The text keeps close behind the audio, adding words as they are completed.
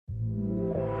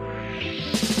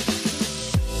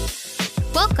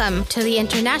Welcome to the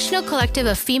International Collective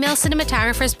of Female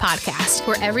Cinematographers podcast,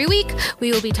 where every week we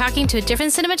will be talking to a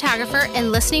different cinematographer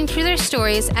and listening through their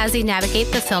stories as they navigate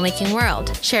the filmmaking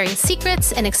world, sharing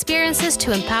secrets and experiences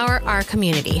to empower our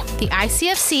community. The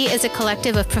ICFC is a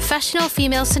collective of professional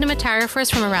female cinematographers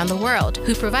from around the world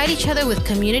who provide each other with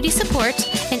community support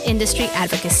and industry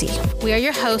advocacy. We are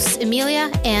your hosts, Emilia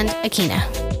and Akina.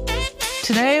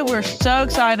 Today, we're so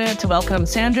excited to welcome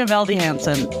Sandra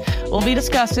Valde-Hansen. We'll be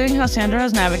discussing how Sandra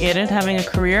has navigated having a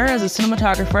career as a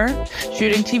cinematographer,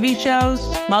 shooting TV shows,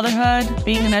 motherhood,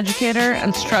 being an educator,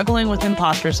 and struggling with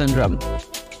imposter syndrome.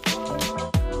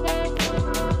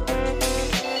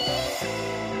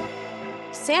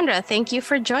 Sandra, thank you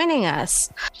for joining us.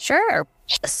 Sure.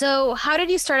 So how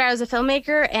did you start out as a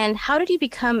filmmaker and how did you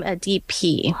become a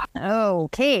DP?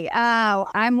 Okay.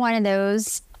 I'm one of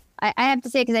those. I have to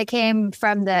say, because I came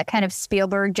from the kind of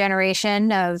Spielberg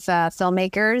generation of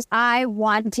filmmakers, I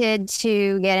wanted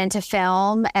to get into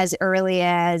film as early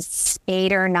as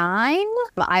 8 or 9.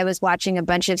 I was watching a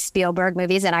bunch of Spielberg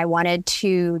movies and I wanted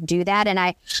to do that. And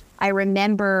I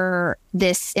remember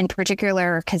this in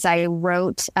particular because I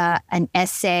wrote an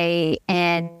essay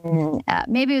and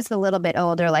maybe it was a little bit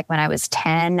older, like when I was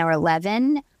 10 or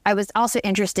 11. I was also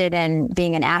interested in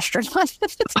being an astronaut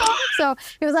at the time. So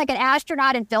it was like an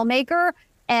astronaut and filmmaker.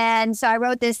 And so I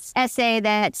wrote this essay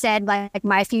that said like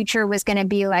my future was going to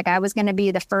be like I was going to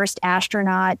be the first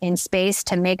astronaut in space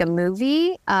to make a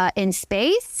movie in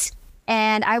space.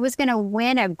 And I was going to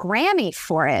win a Grammy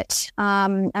for it.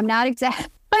 I'm not exactly.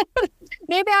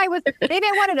 maybe I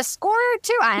wanted a score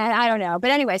too. I don't know. But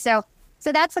anyway, so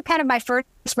that's kind of my first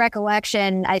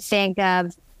recollection, I think,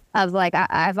 of like,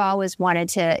 I've always wanted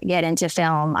to get into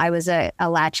film. I was a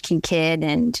latchkey kid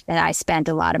and I spent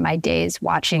a lot of my days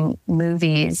watching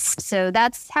movies. So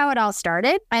that's how it all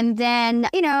started. And then,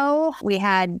 we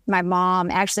had my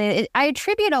mom. Actually, I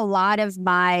attribute a lot of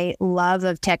my love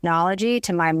of technology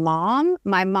to my mom.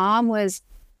 My mom was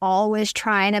always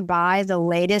trying to buy the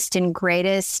latest and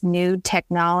greatest new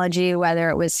technology,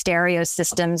 whether it was stereo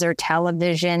systems or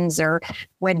televisions or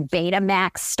when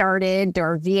Betamax started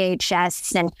or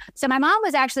VHS. And so my mom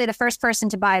was actually the first person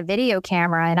to buy a video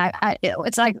camera. And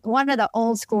it's like one of the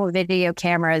old school video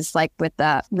cameras, like with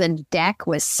the deck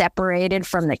was separated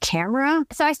from the camera.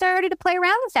 So I started to play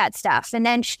around with that stuff. And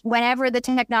then whenever the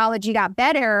technology got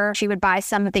better, she would buy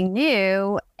something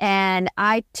new. And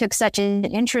I took such an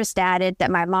interest at it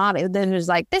that my mom was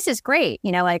like, this is great.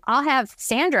 Like I'll have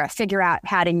Sandra figure out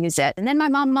how to use it. And then my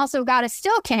mom also got a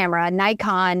still camera, a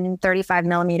Nikon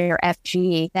 35mm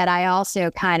FG that I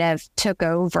also kind of took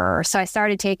over. So I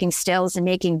started taking stills and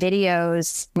making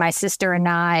videos. My sister and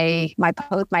I,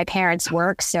 both my parents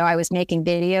work. So I was making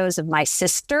videos of my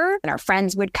sister and our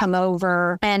friends would come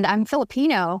over. And I'm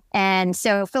Filipino. And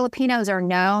so Filipinos are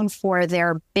known for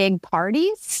their big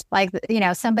parties. Like,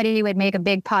 somebody would make a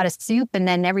big pot of soup and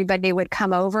then everybody would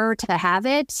come over to have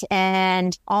it.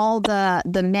 And all the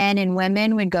men and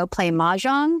women would go play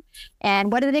mahjong.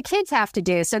 And what do the kids have to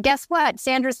do? So guess what?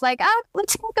 Sandra's like,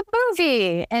 let's make a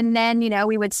movie. And then,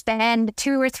 we would spend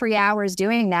 2 or 3 hours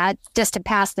doing that just to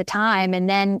pass the time. And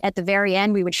then at the very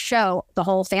end, we would show the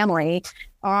whole family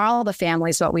or all the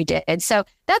families what we did. So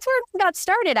that's where it got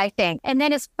started, I think. And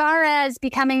then as far as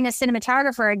becoming a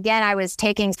cinematographer, again, I was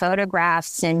taking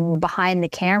photographs and behind the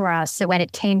camera. So when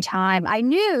it came time, I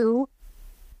knew,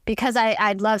 because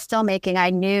I love filmmaking, I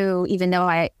knew, even though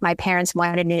my parents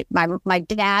wanted me, my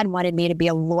dad wanted me to be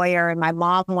a lawyer and my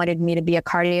mom wanted me to be a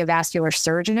cardiovascular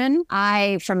surgeon.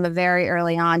 I, from a very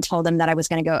early on, told them that I was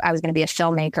going to be a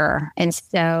filmmaker. And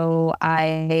so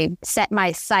I set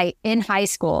my sight in high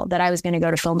school that I was going to go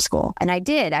to film school. And I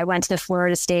did. I went to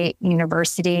Florida State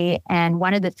University. And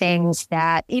one of the things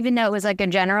that, even though it was like a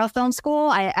general film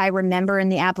school, I remember in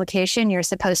the application, you're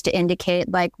supposed to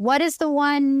indicate like, what is the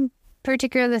one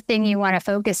particular thing you want to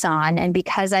focus on. And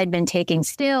because I'd been taking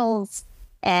stills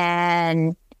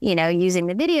and, using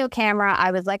the video camera, I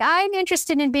was like, I'm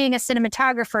interested in being a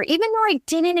cinematographer, even though I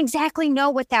didn't exactly know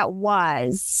what that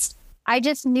was. I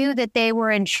just knew that they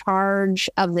were in charge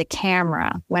of the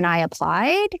camera when I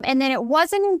applied. And then it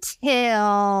wasn't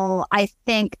until I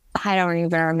don't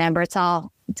even remember.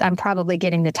 I'm probably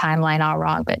getting the timeline all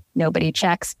wrong, but nobody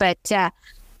checks. But,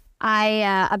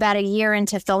 about a year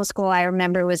into film school, I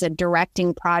remember it was a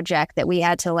directing project that we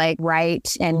had to like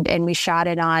write and we shot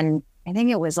it on, I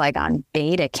think it was like on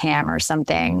Betacam or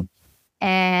something.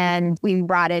 And we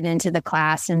brought it into the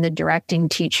class and the directing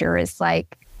teacher is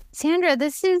like, Sandra,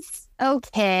 this is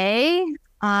okay.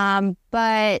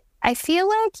 But I feel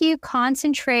like you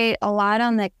concentrate a lot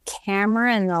on the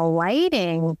camera and the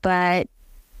lighting, but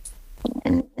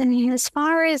And as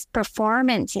far as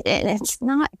performance, it's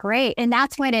not great. And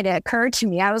that's when it occurred to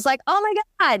me. I was like, oh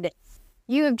my God,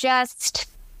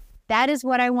 that is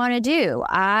what I want to do.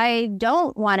 I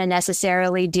don't want to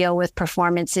necessarily deal with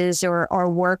performances or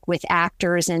work with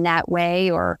actors in that way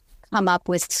or come up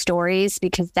with stories,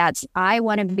 because I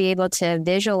want to be able to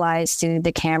visualize through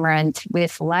the camera and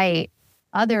with light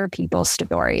other people's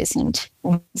stories. And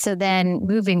so then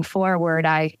moving forward,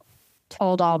 I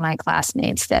told all my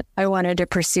classmates that I wanted to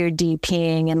pursue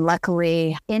DPing. And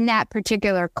luckily in that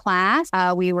particular class,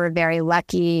 we were very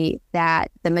lucky that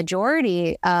the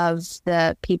majority of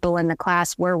the people in the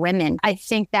class were women. I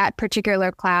think that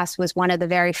particular class was one of the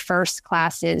very first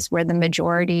classes where the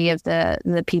majority of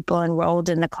the people enrolled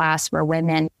in the class were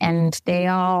women. And they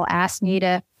all asked me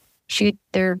to shoot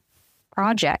their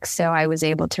projects. So I was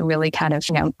able to really kind of,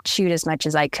 shoot as much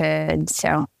as I could.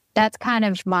 So that's kind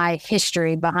of my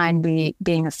history behind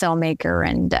being a filmmaker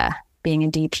and being a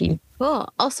DP. Cool.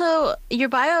 Also, your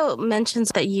bio mentions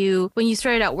that when you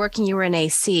started out working, you were an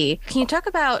AC. Can you talk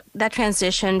about that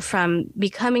transition from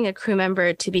becoming a crew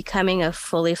member to becoming a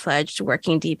fully fledged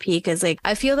working DP? Because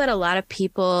I feel that a lot of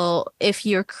people, if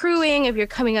you're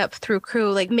coming up through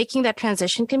crew, making that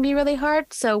transition can be really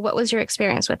hard. So what was your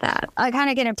experience with that? I kind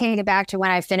of get to take it back to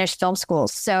when I finished film school.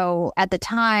 So at the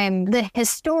time, the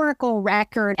historical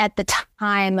record at the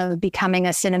time of becoming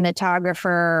a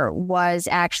cinematographer was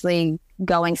actually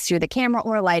going through the camera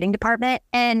or lighting department.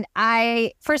 And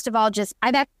I'm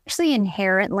actually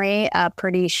inherently a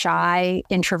pretty shy,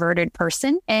 introverted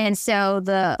person. And so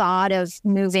the thought of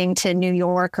moving to New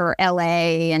York or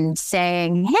LA and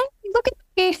saying, hey, look at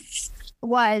me,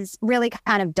 was really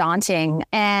kind of daunting.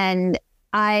 And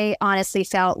I honestly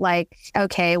felt like,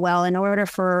 okay, well, in order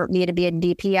for me to be a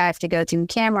DP, I have to go through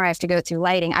camera, I have to go through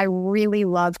lighting. I really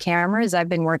love cameras. I've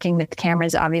been working with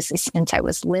cameras, obviously, since I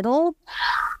was little.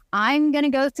 I'm going to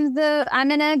go through the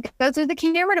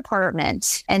camera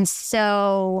department. And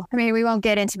so, we won't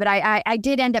get into, but I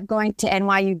did end up going to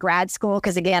NYU grad school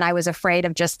because, again, I was afraid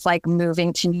of just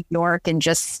moving to New York and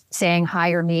just saying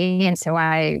hire me. And so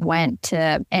I went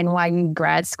to NYU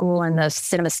grad school in the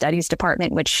cinema studies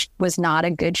department, which was not a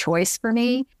good choice for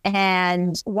me.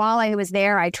 And while I was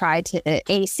there, I tried to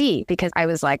AC because I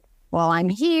was like, well, I'm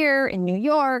here in New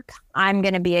York. I'm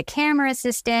going to be a camera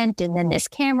assistant. And then this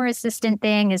camera assistant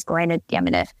thing I'm going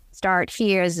to start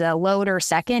here as a loader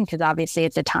second, because obviously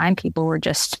at the time people were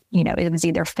just, it was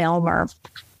either film or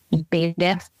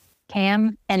beta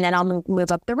cam. And then I'll move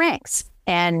up the ranks.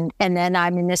 And then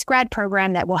I'm in this grad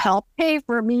program that will help pay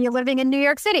for me living in New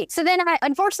York City. So then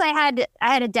unfortunately I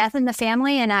had a death in the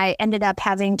family, and I ended up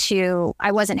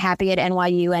I wasn't happy at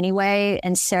NYU anyway.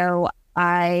 And so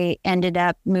I ended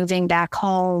up moving back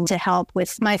home to help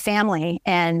with my family.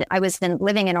 And I was then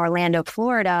living in Orlando,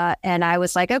 Florida. And I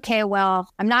was like, okay, well,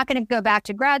 I'm not going to go back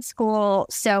to grad school.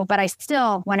 But I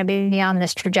still want to be on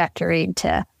this trajectory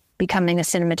to becoming a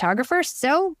cinematographer.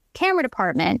 So camera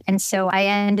department. And so I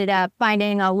ended up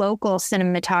finding a local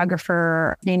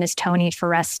cinematographer. His name is Tony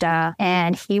Foresta,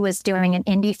 and he was doing an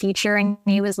indie feature, and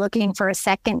he was looking for a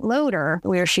second loader.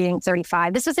 We were shooting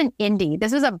 35. This was an indie.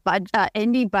 This was a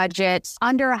indie budget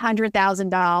under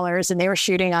 $100,000, and they were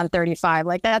shooting on 35.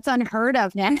 That's unheard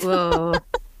of now. Whoa.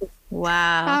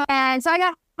 Wow. And so I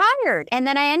got hired. And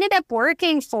then I ended up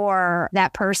working for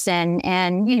that person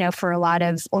and, for a lot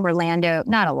of Orlando,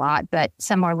 not a lot, but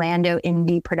some Orlando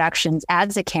indie productions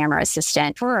as a camera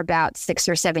assistant for about 6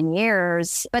 or 7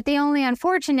 years. But the only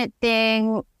unfortunate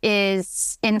thing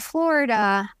is in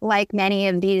Florida, like many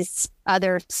of these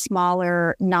other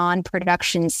smaller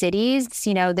non-production cities,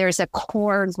 there's a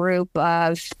core group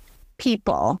of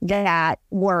people that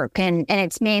work, and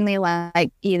it's mainly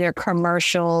either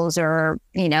commercials or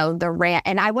the rent.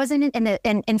 And I wasn't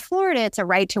in Florida, it's a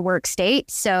right to work state,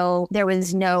 so there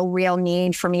was no real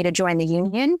need for me to join the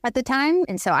union at the time.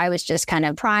 And so I was just kind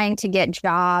of trying to get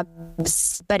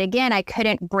jobs, but again, I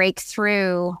couldn't break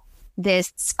through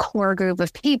this core group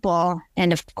of people.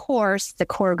 And of course, the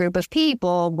core group of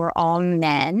people were all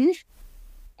men,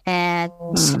 and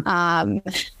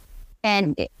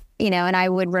and I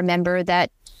would remember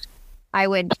that I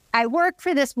worked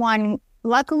for this one,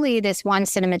 luckily this one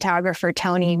cinematographer,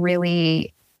 Tony,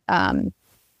 really kind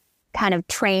of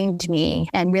trained me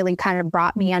and really kind of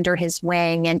brought me under his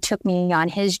wing and took me on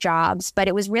his jobs. But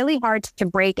it was really hard to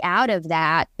break out of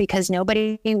that because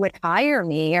nobody would hire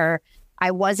me, or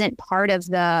I wasn't part of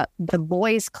the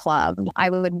boys club. I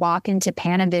would walk into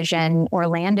Panavision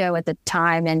Orlando at the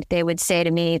time, and they would say to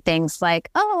me things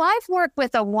like, oh, I've worked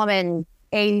with a woman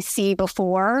AC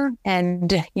before.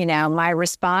 And, my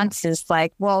response is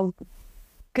like, well,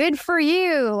 good for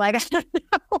you. Like, I don't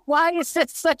know, why is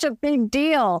this such a big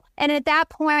deal? And at that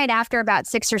point, after about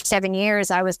 6 or 7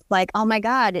 years, I was like, oh my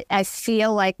God, I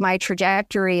feel like my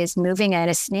trajectory is moving at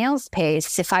a snail's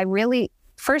pace. If I really,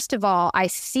 first of all, I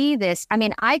see this, I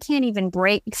mean, I can't even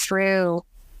break through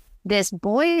this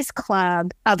boys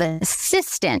club of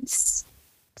assistants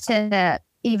to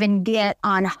even get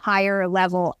on higher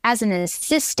level as an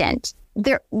assistant.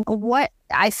 What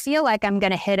I feel like I'm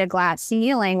going to hit a glass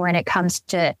ceiling when it comes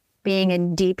to being a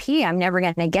DP. I'm never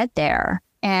going to get there.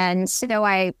 And so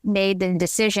I made the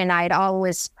decision. I had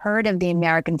always heard of the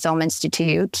American Film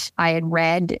Institute. I had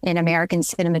read an American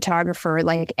cinematographer,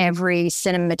 like every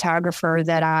cinematographer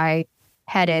that I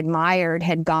had admired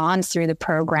had gone through the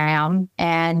program.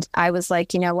 And I was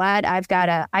like, you know what? I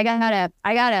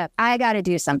gotta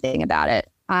do something about it.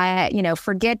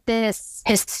 Forget this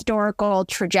historical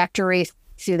trajectory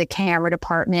through the camera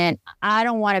department. I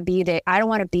don't want to be there. I don't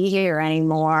want to be here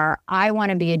anymore. I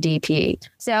want to be a DP.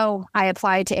 So I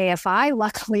applied to AFI.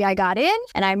 Luckily, I got in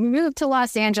and I moved to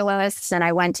Los Angeles and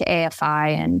I went to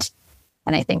AFI and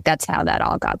I think that's how that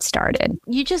all got started.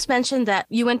 You just mentioned that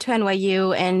you went to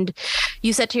NYU and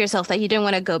you said to yourself that you didn't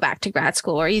want to go back to grad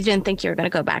school, or you didn't think you were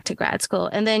going to go back to grad school.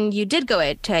 And then you did go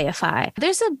to AFI.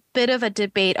 There's a bit of a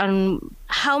debate on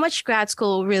how much grad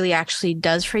school really actually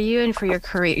does for you and for your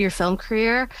career, your film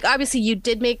career. Obviously, you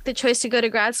did make the choice to go to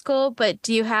grad school, but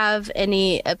do you have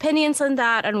any opinions on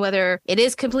that, on whether it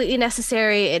is completely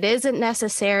necessary, it isn't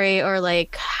necessary, or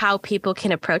like how people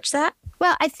can approach that?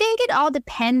 Well, I think it all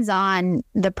depends on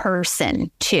the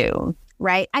person too,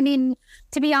 right? I mean,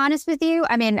 to be honest with you,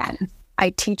 I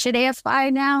teach at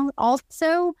AFI now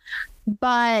also,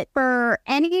 but for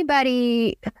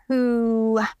anybody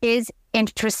who is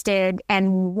interested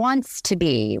and wants to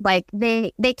be, like,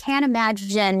 they can't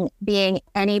imagine being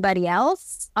anybody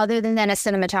else other than a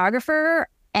cinematographer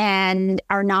and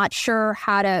are not sure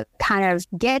how to kind of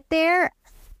get there,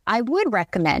 I would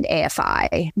recommend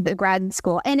AFI, the grad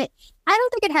school. And I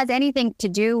don't think it has anything to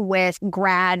do with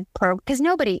because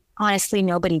nobody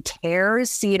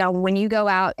cares. You know, when you go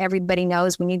out, everybody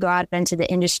knows when you go out into the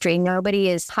industry, nobody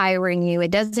is hiring you. It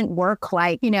doesn't work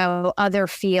like, other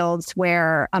fields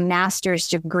where a master's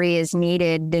degree is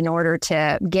needed in order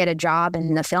to get a job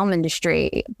in the film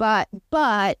industry. But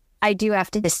I do have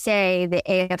to say the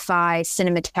AFI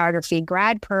cinematography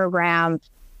grad program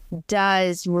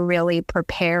does really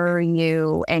prepare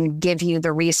you and give you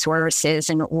the resources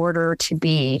in order to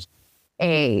be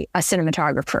a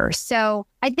cinematographer. So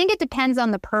I think it depends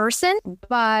on the person,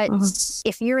 but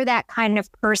if you're that kind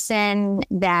of person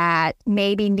that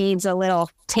maybe needs a little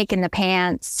kick in the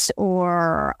pants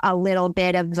or a little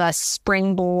bit of a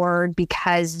springboard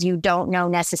because you don't know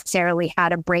necessarily how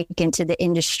to break into the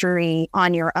industry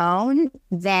on your own,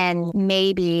 then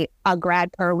maybe a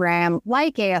grad program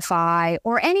like AFI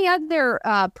or any other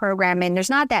program, and there's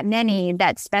not that many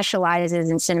that specializes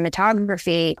in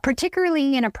cinematography,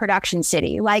 particularly in a production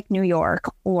city like New York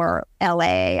or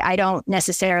LA. I don't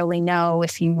necessarily know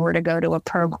if you were to go to a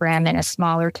program in a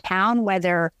smaller town,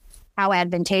 how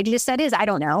advantageous that is. I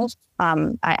don't know.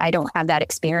 I don't have that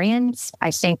experience.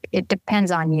 I think it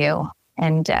depends on you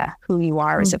and who you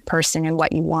are as a person and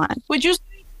what you want. Would you say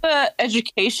the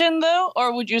education, though,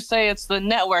 or would you say it's the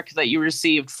network that you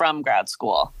received from grad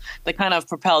school that kind of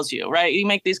propels you, right? You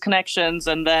make these connections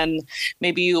and then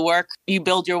maybe you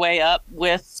build your way up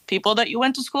with people that you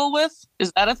went to school with.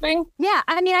 Is that a thing? Yeah,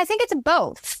 I think it's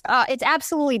both. It's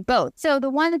absolutely both. So the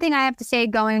one thing I have to say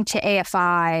going to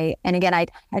AFI, and again, I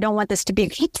don't want this to be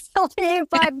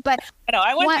AFI, but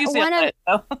I went to UCLA.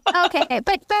 Okay,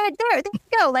 but there you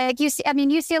go. Like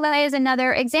UCLA is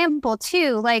another example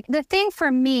too. Like the thing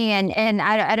for me, and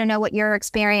I don't know what your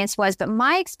experience was, but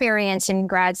my experience in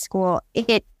grad school,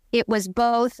 it was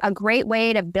both a great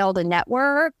way to build a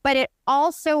network, but it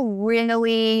also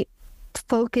really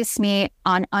focused me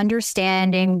on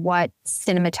understanding what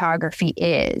cinematography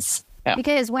is. Yeah.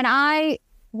 Because when I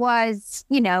was,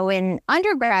 in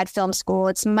undergrad film school,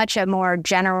 it's much a more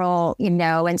general,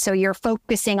 and so you're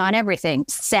focusing on everything,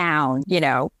 sound,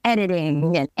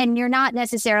 editing, and you're not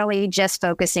necessarily just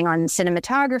focusing on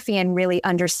cinematography and really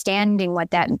understanding what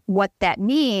that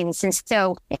means. And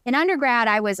so in undergrad,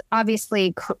 I was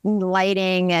obviously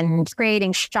lighting and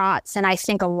creating shots. And I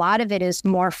think a lot of it is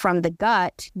more from the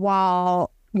gut,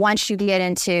 while once you get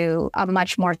into a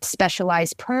much more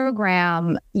specialized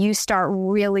program, you start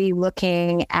really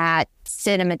looking at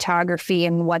cinematography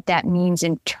and what that means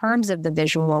in terms of the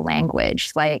visual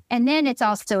language. And then it's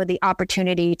also the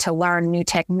opportunity to learn new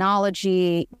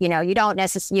technology. You don't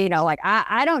necessarily,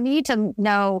 I don't need to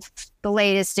know the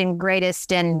latest and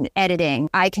greatest in editing.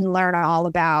 I can learn all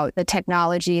about the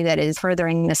technology that is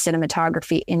furthering the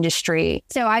cinematography industry.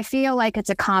 So I feel like it's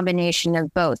a combination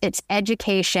of both. It's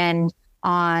education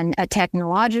on a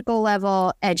technological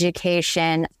level,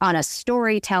 education on a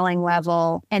storytelling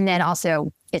level, and then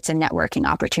also it's a networking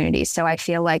opportunity. So I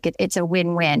feel like it's a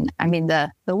win-win. I mean,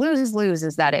 the lose-lose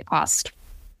is that it costs.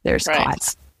 There's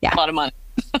costs. Yeah. A lot of money.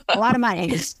 A lot of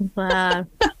money. A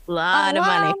lot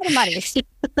of money.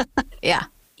 Yeah.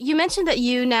 You mentioned that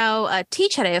you now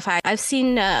teach at AFI. I've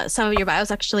seen some of your bios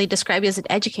actually describe you as an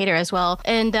educator as well,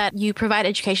 and that you provide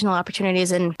educational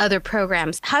opportunities in other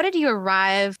programs. How did you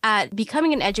arrive at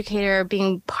becoming an educator,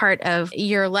 being part of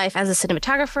your life as a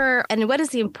cinematographer? And what is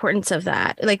the importance of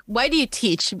that? Why do you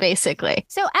teach, basically?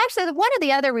 So actually, one of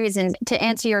the other reasons, to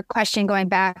answer your question, going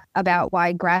back about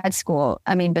why grad school,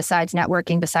 besides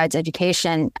networking, besides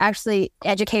education, actually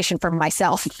education for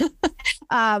myself.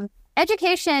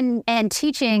 Education and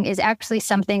teaching is actually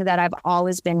something that I've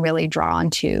always been really drawn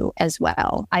to as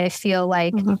well. I feel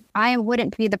like I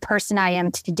wouldn't be the person I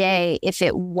am today if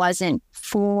it wasn't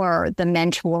for the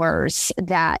mentors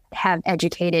that have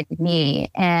educated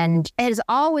me. And it has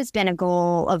always been a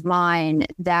goal of mine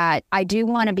that I do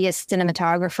want to be a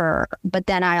cinematographer, but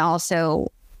then I also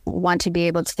want to be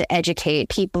able to educate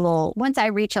people once I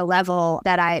reach a level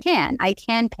that I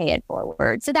can pay it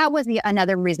forward. So that was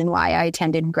another reason why I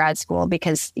attended grad school,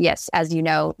 because yes, as you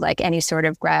know, like any sort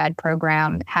of grad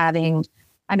program,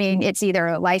 it's either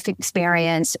a life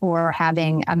experience or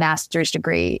having a master's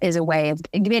degree is a way of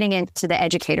getting into the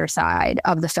educator side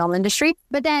of the film industry.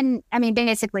 But then,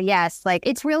 basically, yes,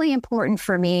 it's really important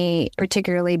for me,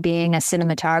 particularly being a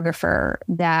cinematographer,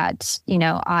 that,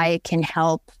 I can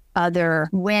help other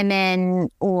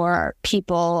women or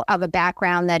people of a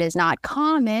background that is not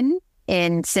common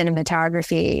in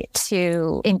cinematography,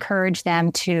 to encourage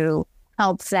them, to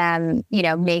help them,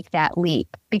 make that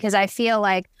leap. Because I feel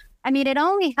like,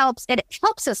 it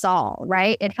helps us all,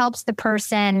 right? It helps the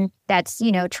person that's,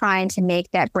 trying to make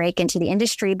that break into the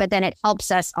industry, but then it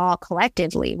helps us all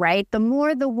collectively, right? The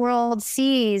more the world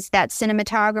sees that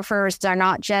cinematographers are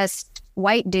not just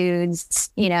white dudes,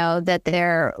 that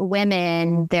they're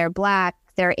women, they're Black,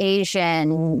 they're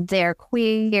Asian, they're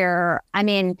queer.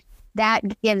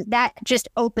 That just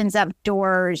opens up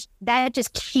doors. That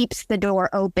just keeps the door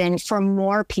open for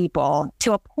more people,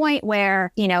 to a point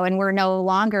where, and we're no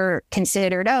longer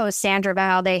considered, Sandra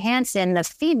Valde-Hansen, the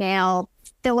female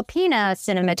Filipina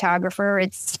cinematographer.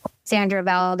 It's Sandra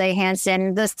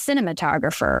Valde-Hansen, the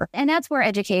cinematographer. And that's where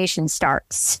education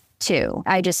starts too.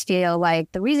 I just feel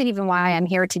like the reason even why I'm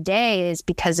here today is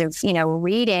because of,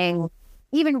 reading,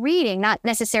 not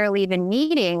necessarily even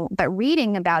meeting, but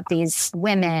reading about these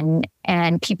women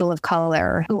and people of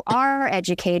color who are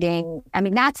educating.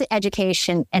 That's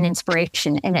education and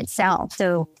inspiration in itself.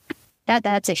 So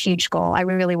that's a huge goal. I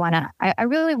really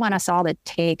want us all to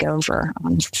take over,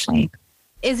 honestly.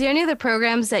 Is there any other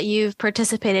programs that you've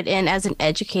participated in as an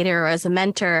educator or as a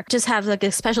mentor just have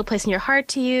a special place in your heart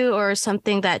to you, or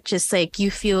something that just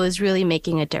you feel is really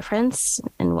making a difference,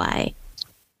 and why?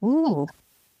 Ooh,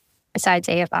 besides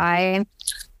AFI?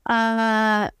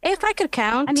 AFI could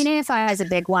count. AFI is a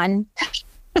big one.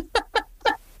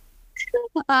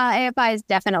 AFI is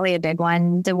definitely a big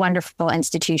one. It's a wonderful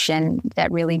institution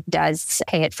that really does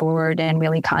pay it forward and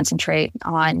really concentrate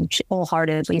on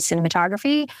wholeheartedly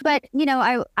cinematography. But,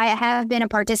 I have been a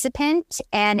participant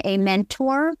and a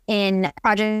mentor in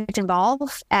Project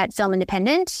Involve at Film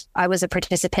Independent. I was a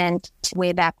participant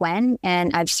way back when,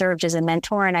 and I've served as a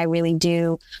mentor, and I really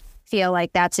do feel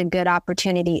like that's a good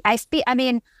opportunity.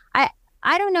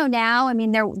 I don't know now.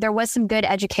 There was some good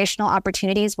educational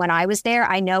opportunities when I was there.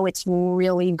 I know it's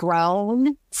really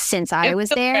grown since I was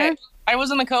there. I was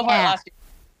in the cohort last year.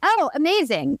 Oh,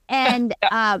 amazing. And,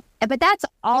 but that's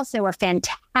also a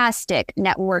fantastic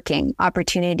networking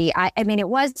opportunity. It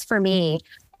was for me,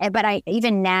 but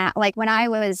even now, when I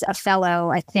was a fellow,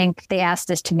 I think they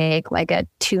asked us to make a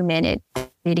 2-minute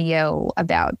video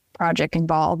about Project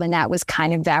Involve, and that was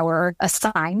kind of our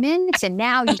assignment. And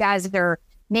now you guys are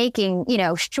making,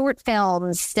 short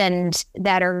films and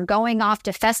that are going off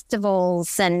to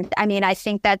festivals. And I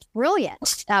think that's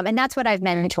brilliant. And that's what I've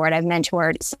mentored. I've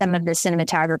mentored some of the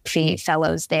cinematography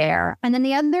fellows there. And then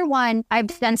the other one, I've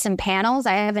done some panels.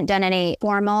 I haven't done any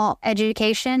formal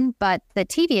education, but the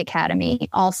TV Academy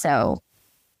also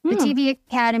The TV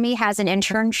Academy has an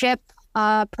internship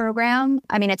program.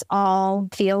 I mean, it's all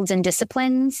fields and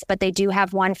disciplines, but they do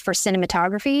have one for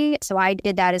cinematography. So I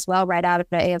did that as well right out of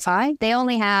the AFI. They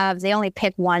only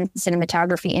pick one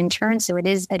cinematography intern. So it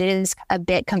is a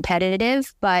bit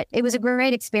competitive, but it was a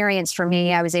great experience for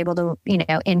me. I was able to,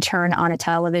 intern on a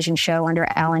television show under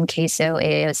Alan Queso,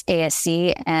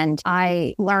 ASC, and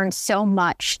I learned so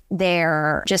much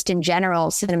there just in general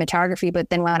cinematography. But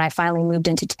then when I finally moved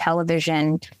into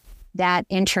television, that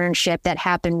internship that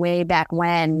happened way back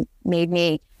when made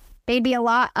me a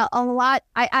lot.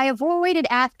 I avoided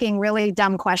asking really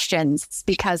dumb questions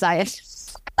because I had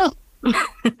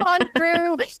gone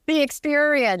through the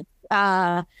experience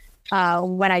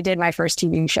when I did my first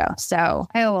TV show. So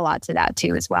I owe a lot to that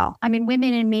too as well. I mean,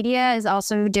 Women in Media is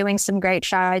also doing some great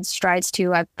strides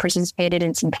too. I've participated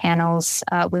in some panels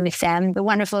with them. The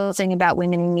wonderful thing about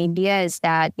Women in Media is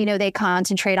that, they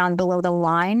concentrate on below the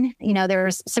line.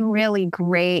 There's some really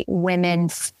great women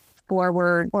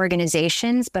forward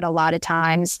organizations, but a lot of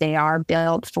times they are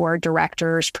built for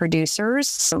directors,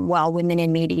 producers, while Women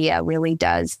in Media really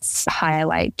does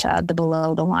highlight the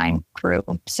below the line crew.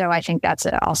 So I think that's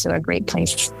also a great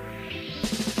place.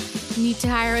 Need to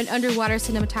hire an underwater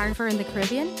cinematographer in the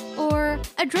Caribbean? Or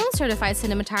a drone-certified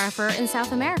cinematographer in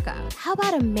South America? How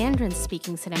about a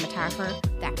Mandarin-speaking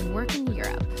cinematographer that can work in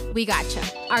Europe? We gotcha.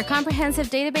 Our comprehensive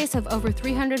database of over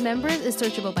 300 members is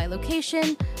searchable by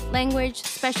location, language,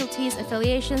 specialties,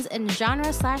 affiliations, and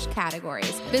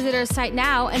genre/categories. Visit our site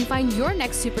now and find your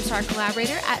next superstar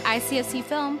collaborator at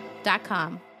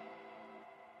icfcfilm.com.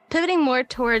 Pivoting more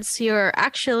towards your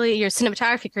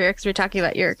cinematography career, because we're talking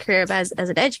about your career as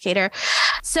an educator.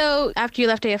 So after you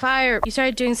left AFI, you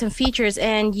started doing some features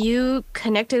and you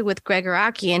connected with Greg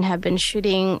Araki and have been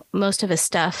shooting most of his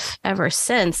stuff ever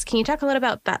since. Can you talk a little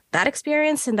about that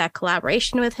experience and that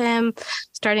collaboration with him,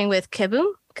 starting with Kaboom?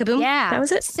 Yeah. That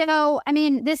was it? So, I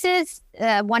mean, this is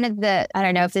one of the, I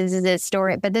don't know if this is a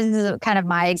story, but this is kind of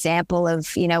my example of,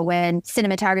 when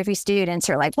cinematography students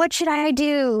are like, what should I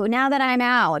do now that I'm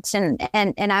out?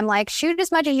 And I'm like, shoot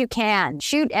as much as you can,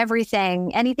 shoot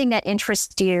everything, anything that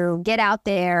interests you, get out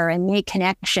there and make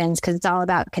connections, because it's all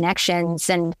about connections.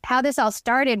 And how this all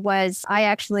started was I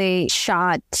actually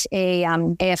shot a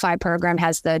AFI program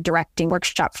has the directing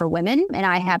workshop for women. And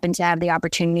I happened to have the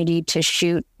opportunity to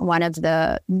shoot one of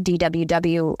the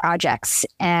DWW projects.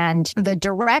 And the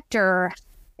director,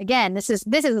 again, this is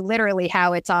literally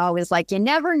how it's always like, you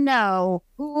never know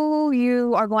who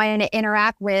you are going to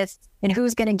interact with and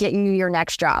who's going to get you your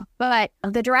next job. But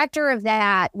the director of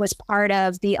that was part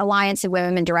of the Alliance of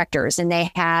Women Directors, and they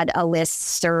had a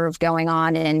listserv going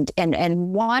on. And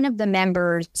one of the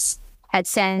members had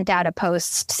sent out a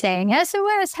post saying,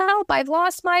 SOS, help, I've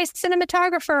lost my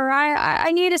cinematographer.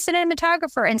 I need a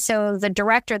cinematographer. And so the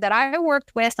director that I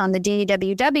worked with on the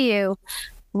DWW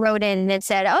wrote in and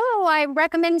said, oh, I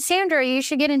recommend Sandra. You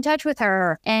should get in touch with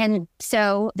her. And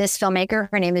so this filmmaker,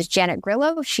 her name is Janet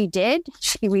Grillo. She did.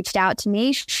 She reached out to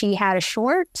me. She had a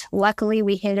short. Luckily,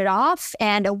 we hit it off.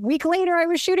 And a week later, I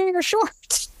was shooting her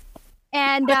short.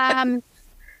 And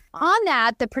on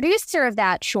that, the producer of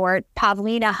that short,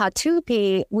 Pavlina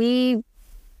Hatupi, we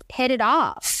hit it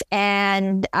off.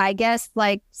 And I guess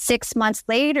like 6 months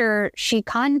later, she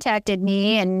contacted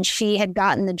me and she had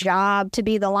gotten the job to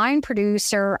be the line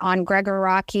producer on Greg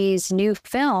Araki's new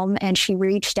film. And she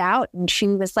reached out and she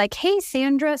was like, hey,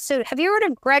 Sandra, so have you heard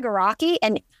of Greg Araki?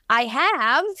 And I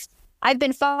have. I've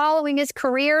been following his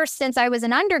career since I was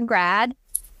an undergrad.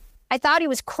 I thought he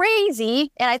was crazy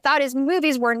and I thought his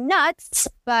movies were nuts,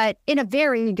 but in a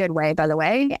very good way, by the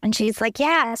way. And she's like,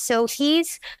 yeah, so he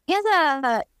has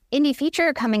a indie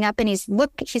feature coming up and he's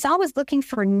always looking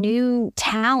for new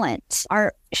talent.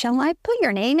 Shall I put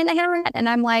your name in the hat? And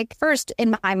I'm like, first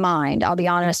in my mind, I'll be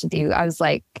honest with you, I was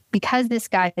like, because this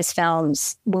guy's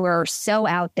films were so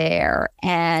out there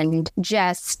and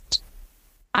just,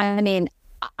 I mean,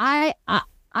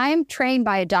 I'm trained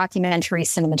by a documentary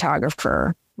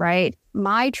cinematographer. Right.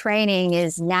 My training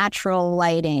is natural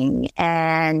lighting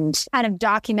and kind of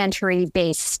documentary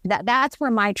based. That's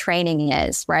where my training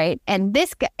is. Right. And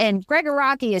Greg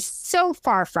Araki is so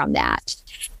far from that.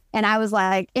 And I was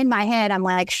like, in my head, I'm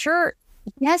like, sure,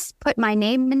 yes, put my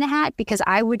name in the hat because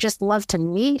I would just love to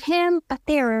meet him. But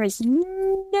there is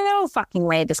no fucking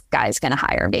way this guy's going to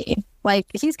hire me. Like,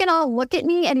 he's going to look at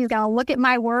me and he's going to look at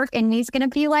my work and he's going to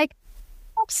be like,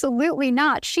 absolutely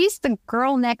not. She's the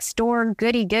girl next door,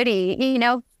 goody.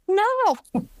 No.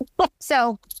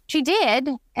 So she did.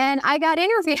 And I got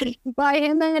interviewed by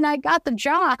him and I got the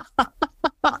job.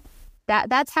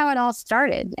 That's how it all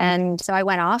started. And so I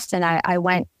went off and I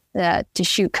went to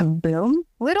shoot Kaboom.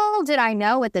 Little did I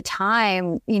know at the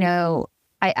time,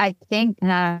 I think,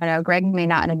 and I don't know, Greg may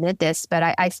not admit this,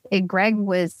 but Greg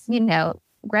was,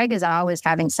 Greg is always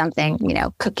having something,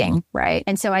 cooking, right?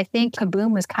 And so I think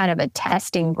Kaboom was kind of a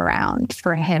testing ground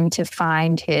for him to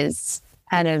find his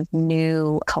kind of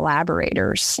new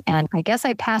collaborators. And I guess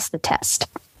I passed the test.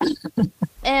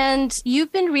 And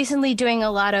you've been recently doing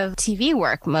a lot of TV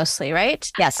work mostly, right?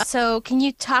 Yes. So can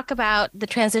you talk about the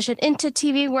transition into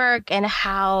TV work and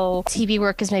how TV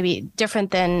work is maybe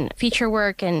different than feature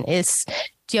work? And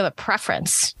do you have a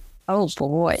preference? Oh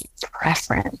boy,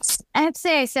 preference. I'd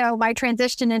say so. My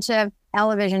transition into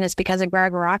television is because of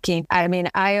Greg Araki. I mean,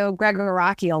 I owe Greg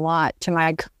Araki a lot to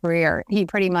my career. He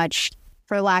pretty much,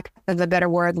 for lack of a better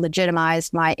word,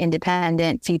 legitimized my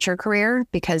independent feature career,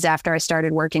 because after I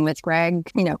started working with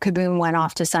Greg, Kaboom went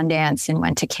off to Sundance and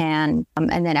went to Cannes.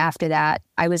 And then after that,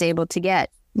 I was able to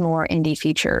get more indie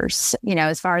features.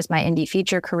 As far as my indie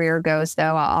feature career goes,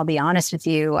 though, I'll be honest with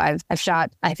you, I've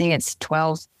shot, I think it's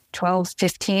 12,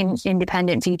 15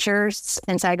 independent features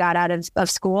since I got out of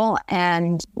school.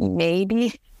 And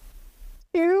maybe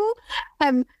two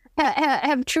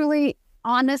have truly,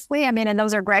 honestly, I mean, and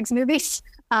those are Greg's movies,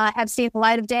 have seen the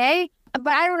light of day. But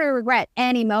I don't really regret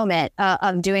any moment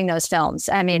of doing those films.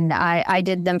 I mean, I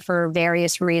did them for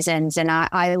various reasons, and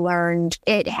I learned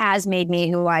it has made me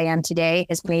who I am today,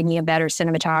 has made me a better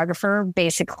cinematographer,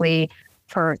 basically,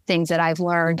 for things that I've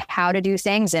learned how to do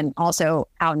things and also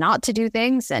how not to do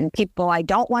things, and people I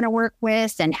don't want to work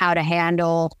with, and how to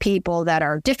handle people that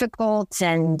are difficult,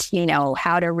 and,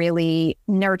 how to really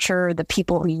nurture the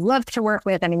people who you love to work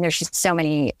with. I mean, there's just so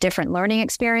many different learning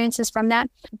experiences from that.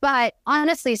 But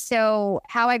honestly, so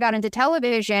how I got into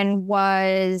television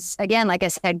was, again, like I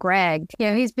said, Greg,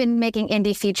 he's been making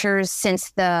indie features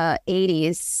since the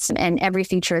 80s, and every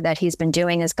feature that he's been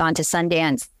doing has gone to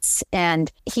Sundance. And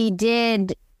he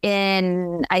did,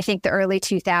 in, I think, the early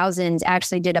 2000s,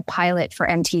 actually did a pilot for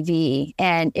MTV.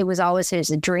 And it was always his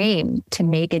dream to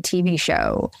make a TV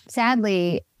show.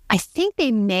 Sadly, I think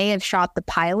they may have shot the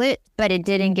pilot, but it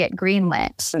didn't get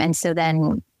greenlit. And so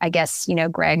then I guess,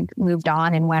 Greg moved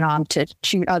on and went on to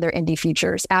shoot other indie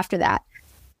features after that.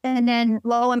 And then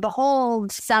lo and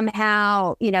behold,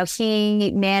 somehow,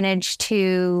 he managed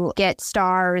to get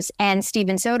Starz and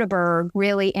Steven Soderbergh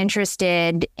really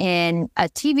interested in a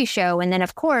TV show. And then,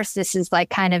 of course, this is like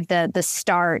kind of the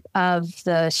start of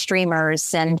the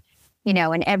streamers, and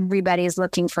and everybody's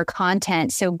looking for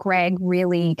content. So Greg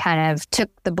really kind of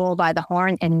took the bull by the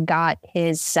horn and got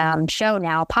his show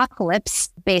now,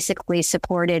 Apocalypse, basically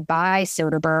supported by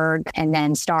Soderbergh and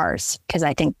then Starz, because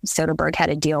I think Soderbergh had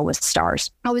a deal with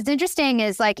Starz. What was interesting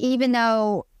is, like, even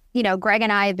though Greg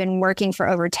and I have been working for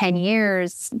over 10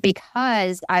 years,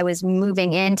 because I was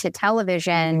moving into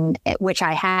television, which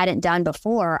I hadn't done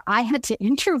before, I had to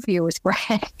interview with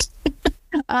Greg.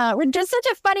 Just such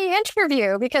a funny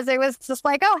interview, because it was just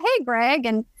like, oh, hey, Greg.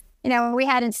 And, we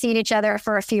hadn't seen each other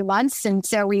for a few months. And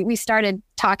so we started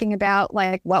talking about,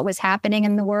 like, what was happening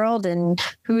in the world and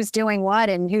who's doing what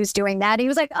and who's doing that. He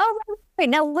was like, oh, wait,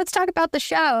 now let's talk about the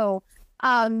show.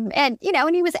 And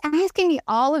he was asking me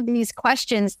all of these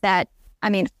questions that, I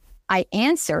mean, I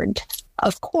answered,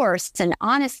 of course, and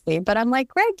honestly, but I'm like,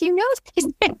 Greg, these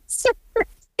answers.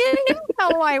 You know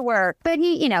how I work. But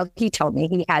he told me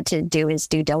he had to do his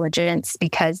due diligence,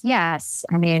 because, yes,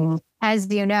 I mean,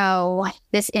 as you know,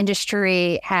 this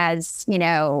industry has,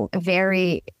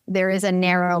 there is a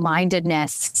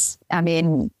narrow-mindedness. I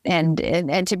mean, and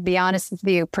to be honest with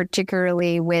you,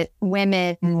 particularly with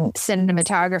women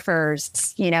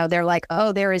cinematographers, they're like,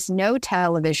 oh, there is no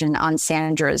television on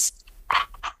Sandra's.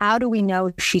 How do we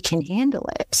know she can handle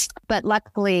it? But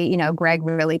luckily, Greg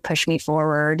really pushed me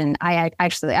forward. And I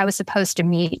was supposed to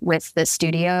meet with the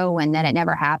studio, and then it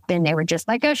never happened. They were just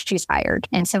like, oh, she's hired.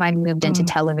 And so I moved into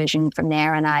television from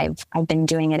there, and I've been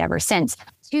doing it ever since.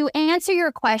 To answer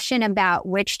your question about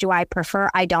which do I prefer,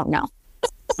 I don't know.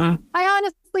 I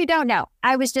honestly don't know.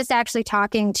 I was just actually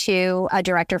talking to a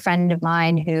director friend of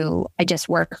mine who I just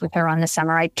worked with her on the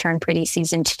Summer I Turned Pretty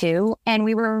season 2. And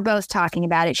we were both talking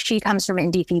about it. She comes from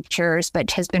indie features, but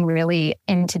has been really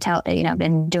into,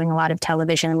 been doing a lot of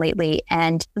television lately.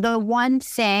 And the one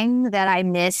thing that I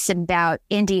miss about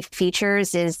indie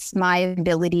features is my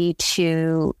ability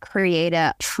to create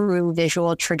a true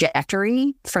visual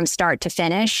trajectory from start to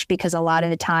finish, because a lot of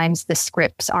the times the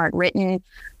scripts aren't written.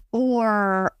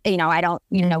 Or, I don't,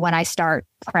 when I start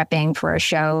prepping for a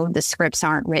show, the scripts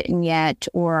aren't written yet,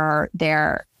 or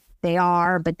they're they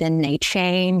are, but then they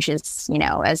change as,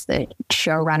 as the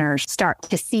showrunners start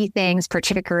to see things,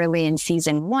 particularly in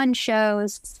season 1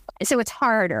 shows. So it's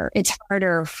harder. It's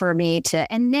harder for me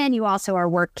and then you also are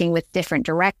working with different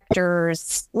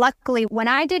directors. Luckily, when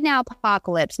I did Now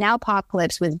Apocalypse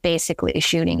was basically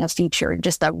shooting a feature,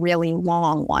 just a really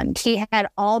long one. He had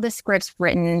all the scripts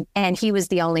written and he was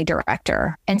the only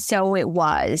director. And so it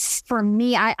was. For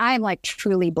me, I'm like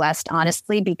truly blessed,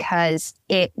 honestly, because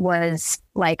it was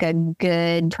like a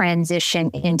good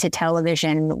transition into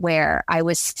television where I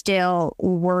was still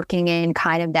working in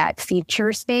kind of that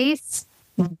feature space,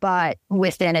 but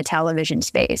within a television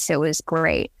space. So it was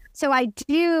great. So I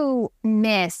do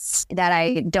miss that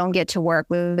I don't get to work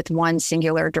with one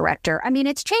singular director. I mean,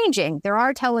 it's changing. There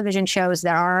are television shows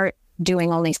that are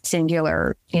doing only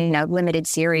singular, limited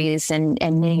series and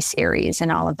mini series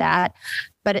and all of that.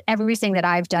 But everything that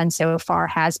I've done so far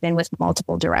has been with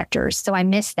multiple directors. So I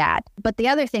miss that. But the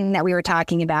other thing that we were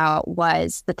talking about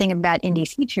was the thing about indie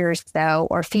features, though,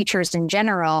 or features in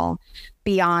general,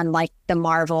 beyond like the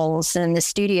Marvels and the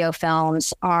studio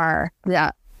films, are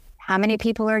how many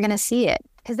people are going to see it?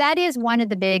 Because that is one of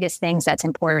the biggest things that's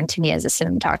important to me as a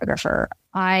cinematographer.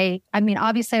 I mean,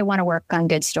 obviously, I want to work on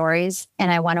good stories,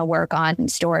 and I want to work on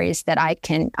stories that I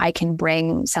can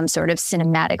bring some sort of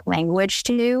cinematic language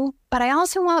to. But I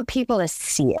also want people to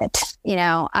see it.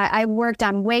 I worked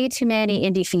on way too many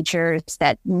indie features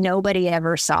that nobody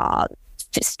ever saw.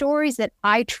 Stories that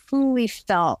I truly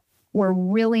felt were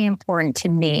really important to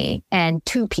me, and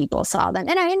 2 people saw them,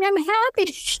 and I'm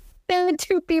happy that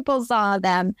 2 people saw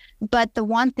them. But the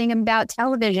one thing about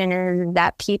television is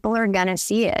that people are going to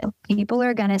see it. People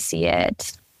are going to see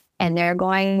it, and they're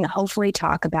going to hopefully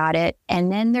talk about it.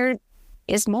 And then there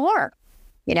is more,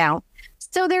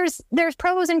 So there's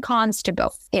pros and cons to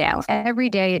both. Every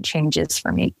day it changes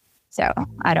for me. So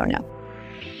I don't know.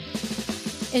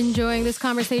 Enjoying this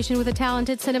conversation with a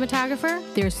talented cinematographer?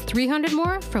 There's 300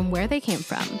 more from where they came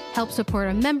from. Help support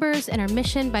our members and our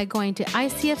mission by going to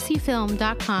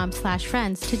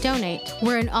icfcfilm.com/friends to donate.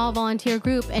 We're an all-volunteer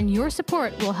group, and your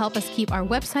support will help us keep our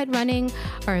website running,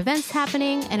 our events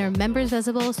happening, and our members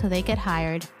visible so they get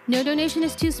hired. No donation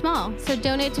is too small, so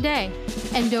donate today.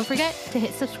 And don't forget to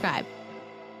hit subscribe.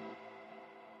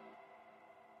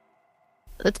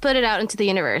 Let's put it out into the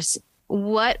universe.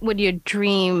 What would your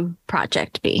dream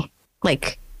project be?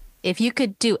 Like, if you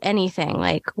could do anything,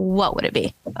 like, what would it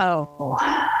be? Oh,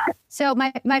 so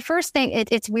my first thing,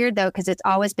 it's weird, though, because it's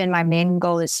always been my main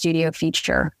goal is studio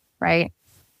feature, right?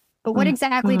 But what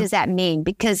exactly does that mean?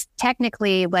 Because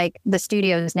technically, like, the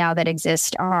studios now that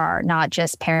exist are not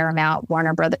just Paramount,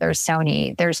 Warner Brothers,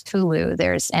 Sony. There's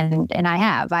Hulu. And I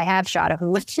have shot a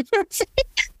Hulu.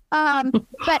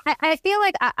 But I feel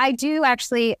like I do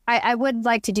actually, I would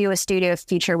like to do a studio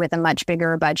feature with a much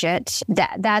bigger budget.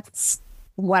 That's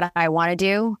what I want to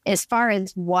do. As far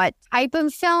as what type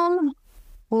of film,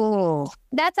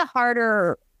 that's a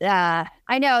harder,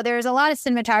 I know there's a lot of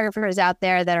cinematographers out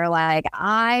there that are like,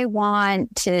 I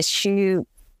want to shoot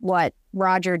what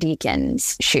Roger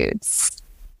Deakins shoots,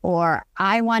 or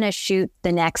I want to shoot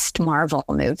the next Marvel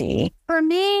movie. For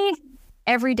me,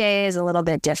 every day is a little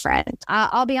bit different.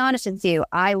 I'll be honest with you.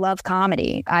 I love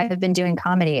comedy. I've been doing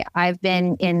comedy. I've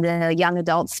been in the young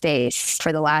adult space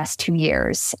for the last 2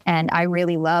 years, and I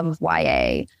really love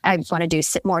YA. I want to do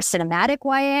more cinematic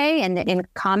YA,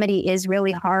 and comedy is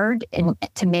really hard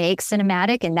to make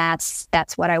cinematic, and that's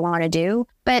what I want to do.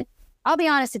 But I'll be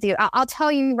honest with you. I'll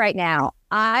tell you right now,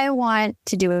 I want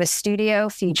to do a studio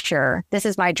feature. This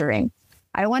is my dream.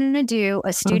 I wanted to do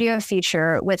a studio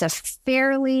feature with a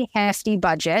fairly hefty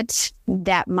budget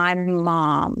that my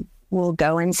mom will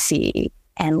go and see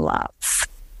and love.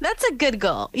 That's a good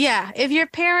goal. Yeah. If your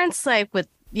parents I've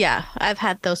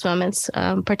had those moments,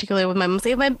 particularly with my mom.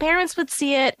 If my parents would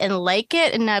see it and like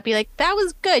it and not be like, that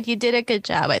was good, you did a good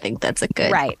job. I think that's a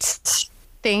good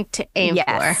thing to aim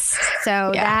for.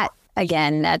 So that,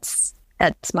 again, that's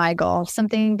my goal.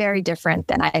 Something very different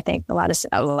than I think a lot of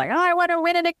like, I want to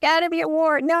win an Academy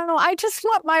Award. No, I just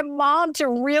want my mom to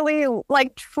really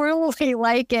truly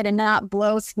like it and not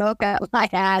blow smoke up my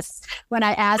ass when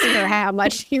I ask her how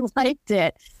much she liked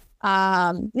it.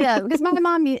 Because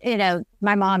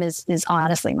my mom is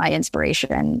honestly my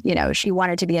inspiration. She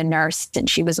wanted to be a nurse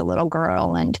since she was a little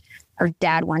girl, and her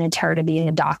dad wanted her to be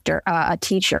a doctor, a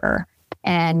teacher.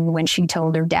 And when she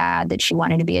told her dad that she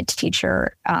wanted to be a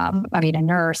teacher, a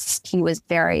nurse, he was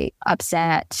very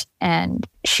upset, and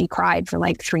she cried for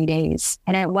 3 days.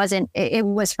 And it was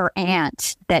her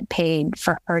aunt that paid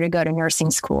for her to go to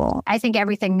nursing school. I think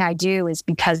everything I do is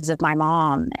because of my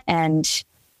mom. And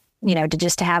to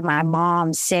just to have my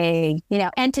mom say,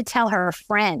 and to tell her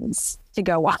friends to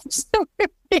go watch the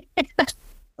movie.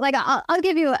 Like, I'll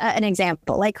give you an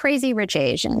example, like Crazy Rich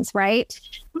Asians, right?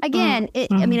 Again,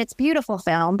 it's a beautiful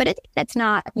film, but it's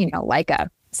not, like a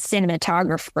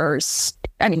cinematographer's,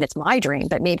 it's my dream,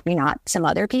 but maybe not some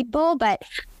other people. But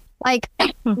like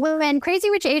when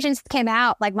Crazy Rich Asians came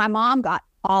out, like my mom got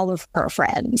all of her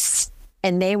friends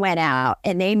and they went out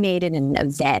and they made it an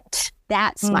event.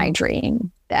 That's my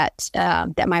dream, that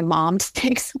my mom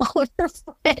takes all of her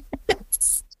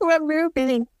friends to a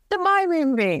movie. To my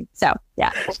movie. So,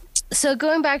 yeah. So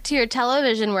going back to your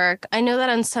television work, I know that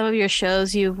on some of your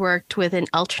shows you've worked with an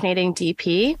alternating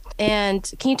DP. And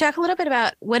can you talk a little bit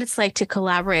about what it's like to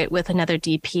collaborate with another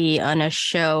DP on a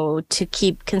show to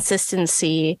keep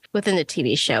consistency within the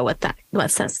TV show? What's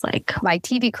that like? My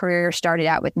TV career started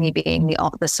out with me being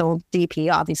the sole DP,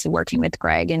 obviously working with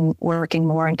Greg and working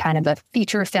more in kind of a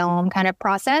feature film kind of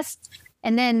process.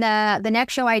 And then the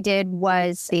next show I did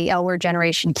was the L Word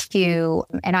Generation Q,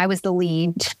 and I was the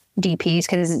lead DPs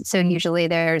because so usually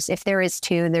if there is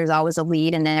two, there's always a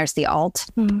lead and then there's the alt.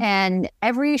 And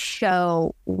every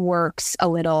show works a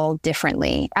little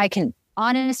differently. I can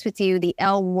honest with you, the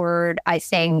L Word, I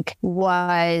think,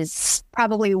 was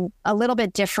probably a little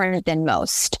bit different than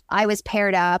most. I was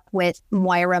paired up with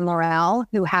Moira Morel,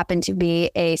 who happened to be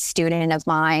a student of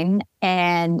mine.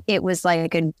 And it was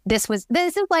like, this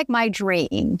is like my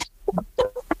dream.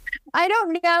 I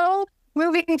don't know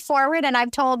moving forward. And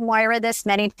I've told Moira this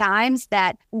many times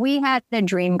that we had a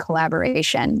dream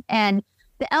collaboration. And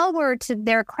the L Word, to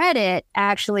their credit,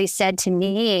 actually said to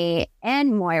me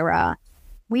and Moira,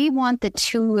 we want the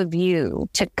two of you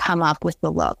to come up with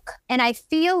the look. And I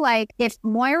feel like if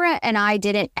Moira and I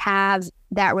didn't have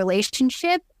that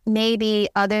relationship, maybe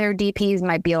other DPs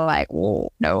might be like,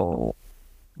 oh, no.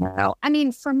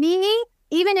 For me,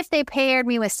 even if they paired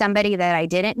me with somebody that I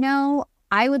didn't know,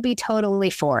 I would be totally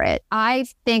for it. I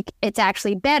think it's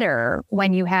actually better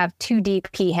when you have two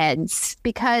DP heads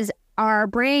because our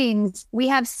brains, we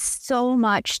have so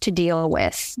much to deal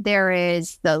with. There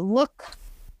is the look,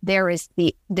 there is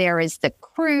the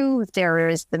crew, there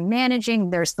is the managing,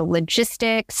 there's the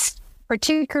logistics,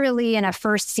 particularly in a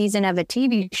first season of a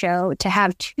TV show, to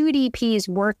have two DPs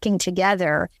working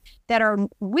together that are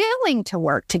willing to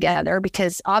work together,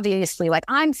 because obviously, like,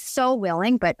 I'm so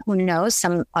willing, but who knows,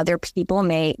 some other people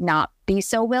may not be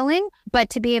so willing, but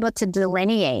to be able to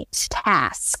delineate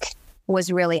task was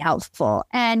really helpful.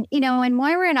 And, and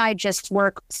Moira and I just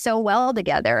work so well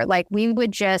together. Like, we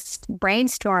would just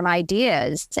brainstorm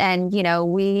ideas and,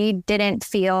 we didn't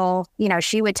feel,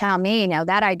 she would tell me,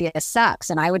 that idea sucks.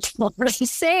 And I would tell her the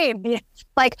same.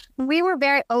 Like, we were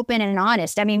very open and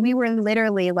honest. We were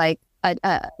literally like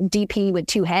a DP with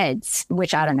two heads,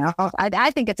 which I don't know. I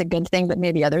think it's a good thing, but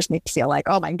maybe others may feel like,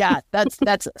 oh my God, that's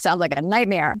sounds like a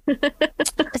nightmare.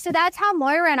 So that's how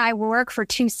Moira and I work for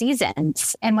 2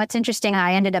 seasons. And what's interesting,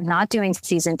 I ended up not doing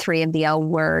season 3 of the L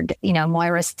Word.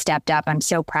 Moira stepped up. I'm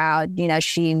so proud.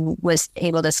 She was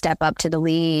able to step up to the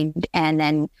lead. And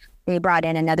then they brought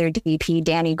in another DP,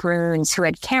 Danny Grunes, who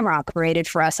had camera operated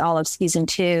for us all of season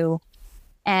 2.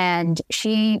 And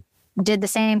she did the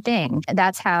same thing.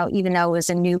 That's how, even though it was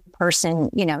a new person,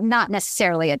 not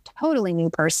necessarily a totally new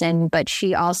person, but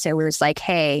she also was like,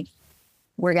 hey,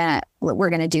 we're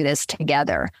gonna do this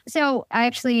together. So I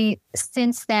actually,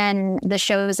 since then, the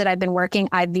shows that I've been working,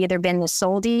 I've either been the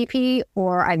sole DP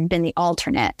or I've been the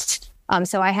alternate.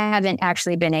 So I haven't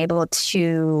actually been able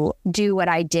to do what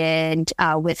I did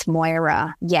with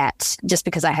Moira yet, just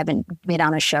because I haven't been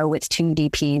on a show with 2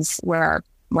 DPs where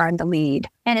I'm the lead.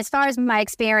 And as far as my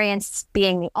experience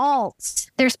being the alt,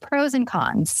 there's pros and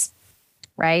cons,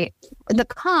 right? The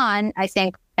con, I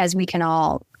think, as we can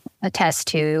all attest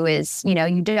to, is,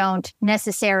 you don't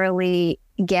necessarily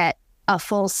get a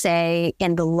full say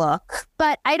in the look.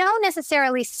 But I don't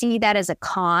necessarily see that as a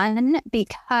con,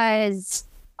 because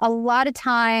a lot of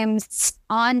times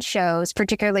on shows,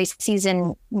 particularly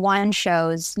season 1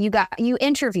 shows, you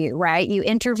interview, right? You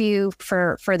interview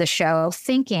for the show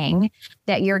thinking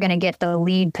that you're going to get the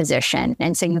lead position.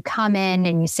 And so you come in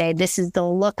and you say, this is the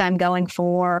look I'm going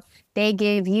for. They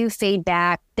give you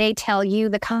feedback. They tell you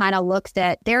the kind of look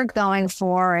that they're going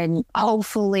for. And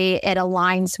hopefully it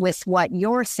aligns with what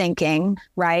you're thinking,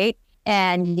 right?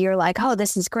 And you're like, oh,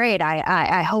 this is great.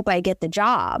 I hope I get the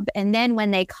job. And then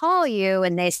when they call you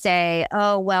and they say,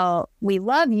 oh, well, we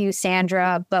love you,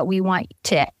 Sandra, but we want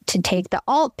to take the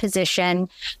alt position.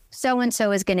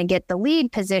 So-and-so is going to get the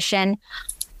lead position.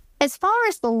 As far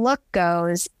as the look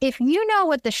goes, if you know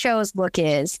what the show's look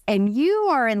is and you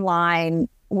are in line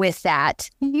with that,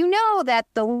 you know that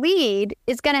the lead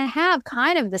is going to have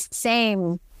kind of the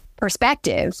same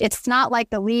perspective. It's not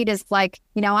like the lead is like,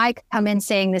 I come in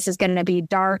saying this is going to be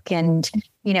dark and,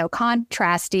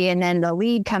 contrasty. And then the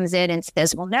lead comes in and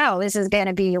says, well, no, this is going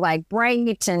to be like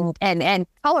bright and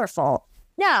colorful.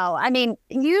 No, I mean,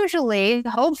 usually,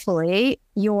 hopefully,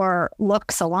 your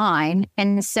looks align.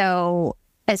 And so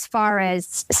as far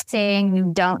as saying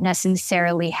you don't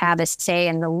necessarily have a say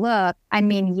in the look, I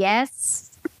mean,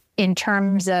 yes, in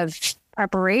terms of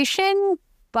preparation,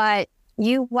 but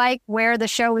you like where the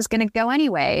show is going to go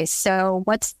anyway. So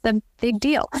what's the big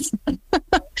deal?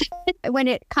 When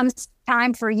it comes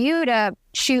time for you to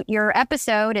shoot your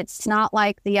episode, it's not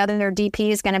like the other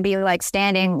DP is going to be like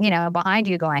standing, behind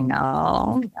you going,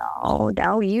 no,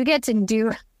 you get to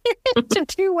do to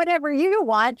do whatever you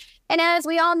want. And as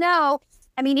we all know,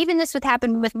 I mean, even this would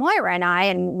happen with Moira and I,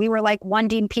 and we were like one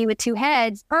DP with two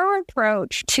heads. Her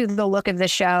approach to the look of the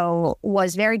show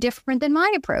was very different than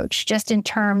my approach, just in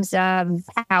terms of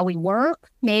how we work,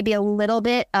 maybe a little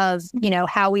bit of,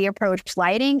 how we approach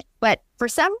lighting. But for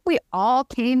some, we all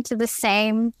came to the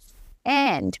same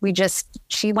end.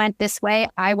 She went this way,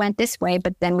 I went this way,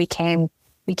 but then we came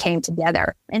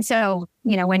together. And so,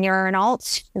 when you're an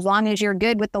alt, as long as you're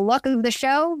good with the look of the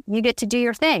show, you get to do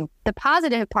your thing. The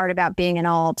positive part about being an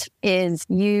alt is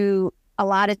you, a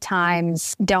lot of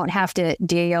times, don't have to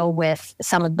deal with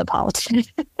some of the politics.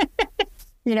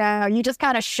 You just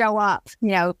kind of show up.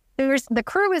 The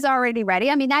crew is already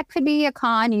ready. I mean, that could be a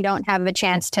con. You don't have a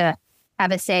chance to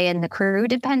have a say in the crew.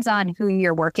 Depends on who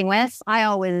you're working with.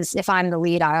 If I'm the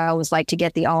lead, I always like to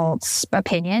get the alt's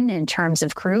opinion in terms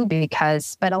of crew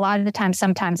but a lot of the time,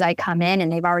 sometimes I come in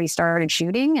and they've already started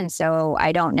shooting. And so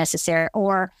I don't necessarily,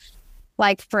 or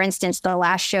like, for instance, the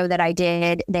last show that I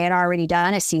did, they had already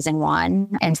done a season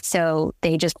 1. And so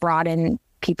they just brought in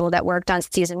people that worked on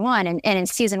season 1. And in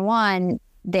season 1,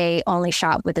 they only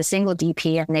shot with a single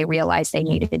DP and they realized they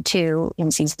needed 2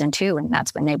 in season 2. And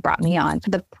that's when they brought me on.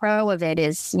 The pro of it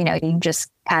is, you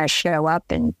just kind of show up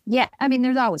and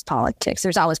there's always politics.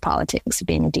 There's always politics of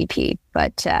being a DP.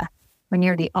 But when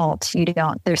you're the alt,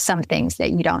 there's some things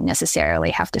that you don't necessarily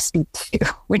have to speak to,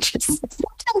 which is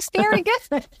sometimes very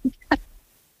good.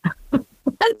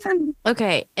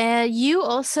 Okay. You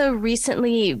also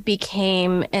recently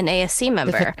became an ASC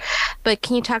member, but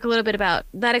can you talk a little bit about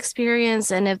that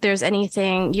experience and if there's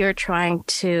anything you're trying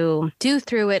to do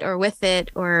through it or with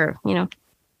it or,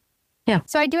 Yeah.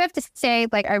 So I do have to say,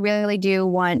 I really do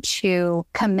want to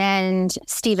commend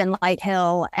Stephen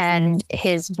Lighthill and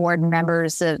his board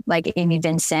members, like Amy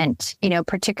Vincent,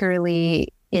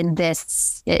 particularly in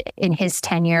his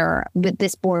tenure, with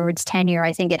this board's tenure.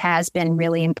 I think it has been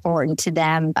really important to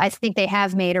them. I think they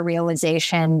have made a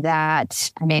realization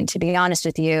that, to be honest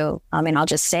with you, I'll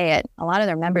just say it, a lot of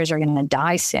their members are going to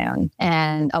die soon.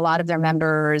 And a lot of their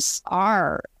members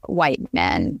are white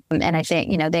men. And I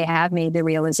think, they have made the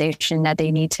realization that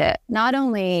they need to not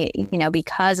only,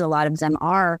 because a lot of them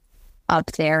are up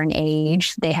there in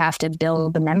age, they have to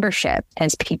build the membership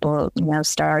as people,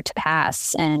 start to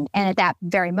pass. And at that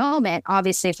very moment,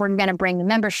 obviously, if we're going to bring the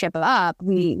membership up,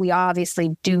 we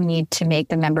obviously do need to make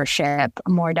the membership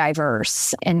more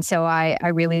diverse. And so I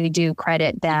really do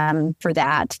credit them for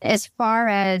that. As far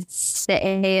as the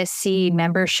ASC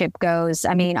membership goes,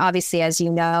 obviously, as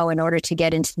you know, in order to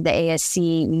get into the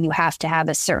ASC, you have to have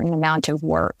a certain amount of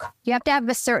work. You have to have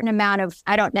a certain amount of,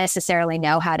 I don't necessarily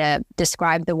know how to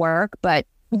describe the work, but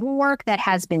work that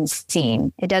has been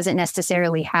seen. It doesn't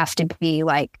necessarily have to be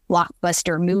like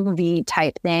blockbuster movie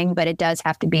type thing, but it does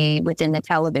have to be within the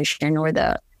television or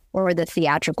the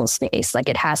theatrical space. Like,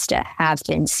 it has to have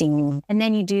been seen. And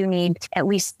then you do need at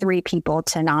least 3 people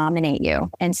to nominate you.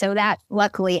 And so that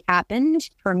luckily happened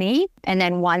for me. And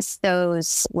then once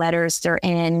those letters are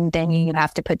in, then you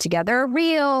have to put together a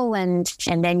reel and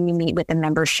then you meet with the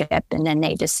membership and then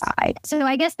they decide. So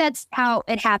I guess that's how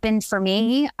it happened for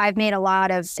me. I've made a lot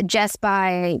of, just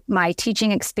by my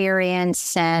teaching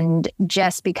experience and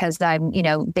just because I'm,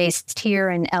 based here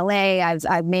in LA,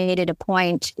 I've made it a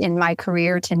point in my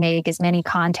career to make as many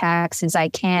contacts as I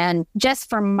can, just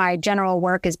from my general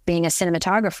work as being a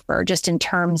cinematographer, just in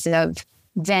terms of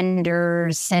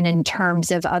vendors and in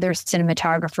terms of other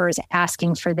cinematographers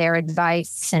asking for their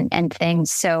advice and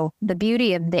things. So the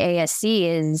beauty of the ASC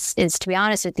is, to be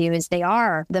honest with you, is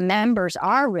the members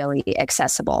are really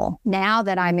accessible. Now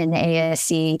that I'm in the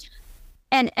ASC,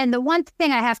 And the one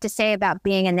thing I have to say about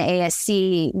being in the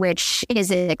ASC, which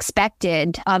is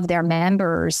expected of their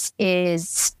members,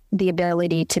 is the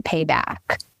ability to pay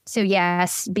back. So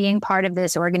yes, being part of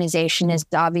this organization is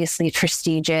obviously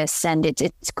prestigious, and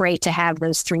it's great to have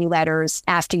those 3 letters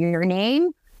after your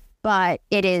name. but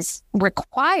it is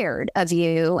required of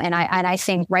you. And I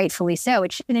think rightfully so.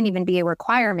 It shouldn't even be a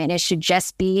requirement. It should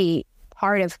just be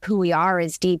part of who we are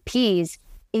as DPs,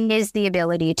 is the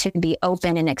ability to be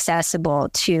open and accessible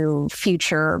to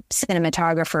future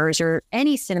cinematographers or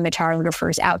any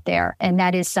cinematographers out there. And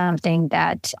that is something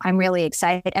that I'm really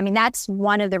excited. I mean, that's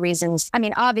one of the reasons, I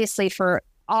mean, obviously for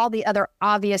all the other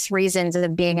obvious reasons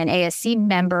of being an ASC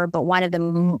member, but one of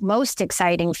the most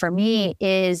exciting for me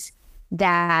is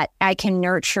that I can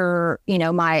nurture,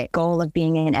 my goal of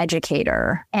being an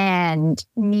educator and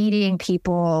meeting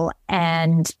people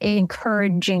and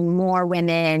encouraging more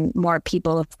women, more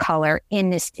people of color in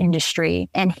this industry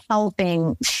and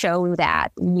helping show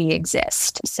that we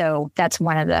exist. So that's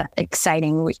one of the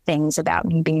exciting things about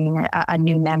me being a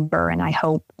new member. And I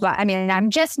hope, I'm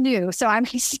just new, so I'm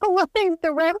still learning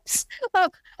the ropes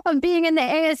of being in the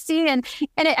ASC. And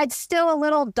it's still a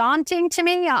little daunting to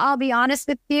me. I'll be honest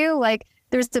with you. Like,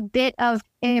 there's a bit of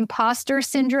imposter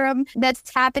syndrome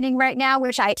that's happening right now,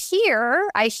 which I've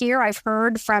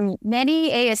heard from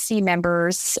many ASC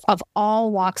members of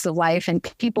all walks of life and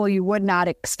people you would not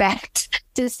expect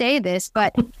to say this,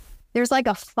 but there's like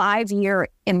a 5-year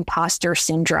imposter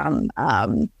syndrome,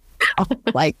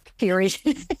 period.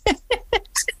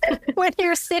 When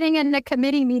you're sitting in a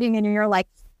committee meeting and you're like,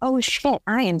 oh shit,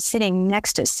 I am sitting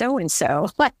next to so-and-so.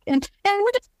 And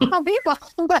we're just people,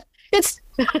 but it's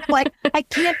like, I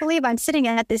can't believe I'm sitting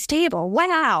at this table.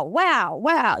 Wow.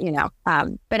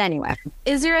 But anyway.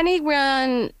 Is there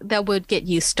anyone that would get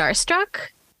you starstruck?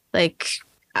 Like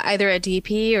either a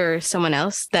DP or someone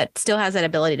else that still has that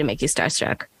ability to make you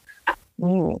starstruck?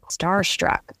 Ooh,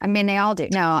 starstruck. I mean, they all do.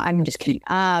 No, I'm just kidding.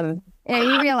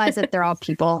 You realize that they're all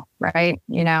people, right?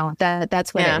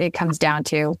 That's what it comes down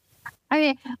to.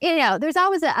 I mean, there's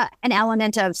always an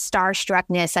element of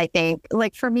starstruckness, I think.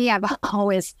 Like for me,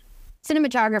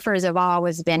 cinematographers have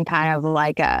always been kind of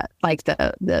like the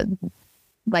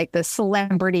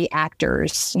celebrity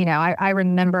actors. I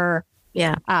remember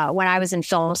when I was in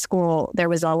film school, there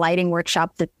was a lighting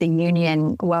workshop that the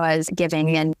union was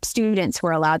giving and students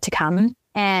were allowed to come.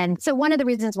 And so one of the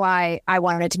reasons why I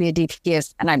wanted to be a DP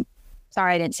is, and I'm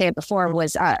sorry I didn't say it before,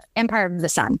 was Empire of the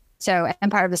Sun. So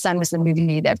Empire of the Sun was the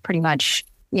movie that pretty much,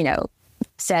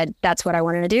 said that's what I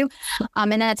wanted to do.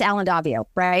 And that's Alan Davio,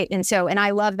 right? And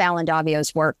I love Alan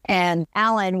Davio's work. And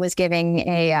Alan was giving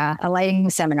a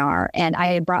lighting seminar, and I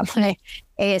had brought my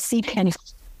ASC manual.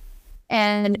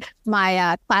 And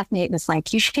my classmate was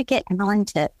like, you should get Alan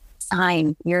to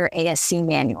sign your ASC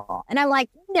manual. And I'm like,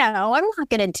 no, I'm not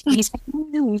going to. He's like,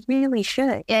 no, we really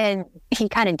should. And he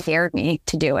kind of dared me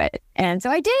to do it. And so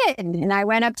I did. And I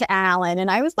went up to Alan and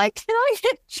I was like, can I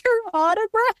get your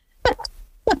autograph?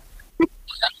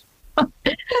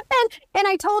 And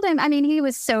I told him, I mean, he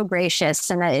was so gracious,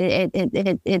 and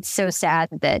it's so sad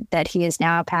that he is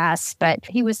now passed, but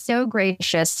he was so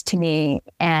gracious to me.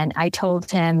 And I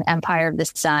told him Empire of the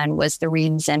Sun was the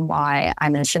reason why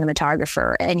I'm a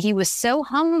cinematographer. And he was so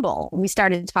humble. We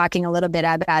started talking a little bit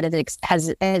about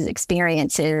his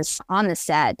experiences on the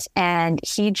set. And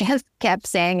he just kept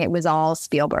saying it was all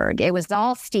Spielberg. It was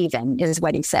all Steven, is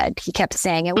what he said. He kept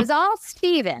saying it was all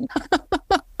Steven.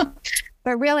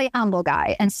 But really humble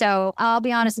guy. And so I'll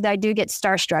be honest with you, I do get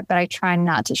starstruck, but I try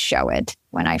not to show it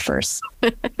when I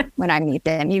meet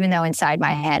them, even though inside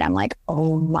my head, I'm like,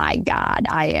 oh my God,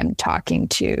 I am talking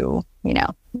to,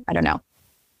 I don't know.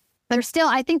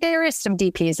 I think there is some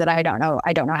DPs that I don't know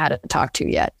how to talk to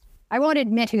yet. I won't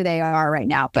admit who they are right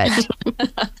now, but.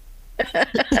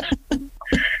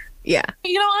 Yeah.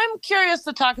 I'm curious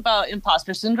to talk about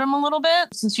imposter syndrome a little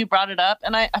bit since you brought it up.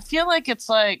 And I feel like it's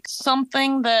like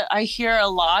something that I hear a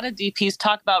lot of DPs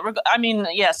talk about. I mean,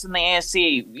 yes, in the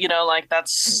ASC,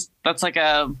 that's like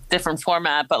a different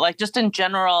format. But like just in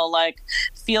general, like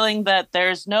feeling that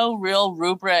there's no real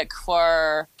rubric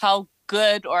for how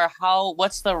good or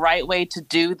what's the right way to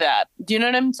do that. Do you know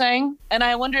what I'm saying? And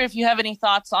I wonder if you have any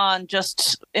thoughts on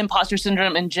just imposter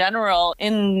syndrome in general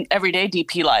in everyday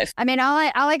DP life. I mean, all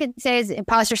I can say is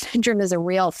imposter syndrome is a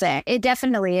real thing. It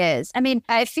definitely is. I mean,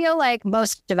 I feel like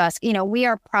most of us, we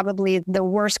are probably the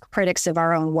worst critics of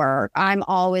our own work. I'm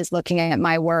always looking at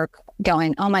my work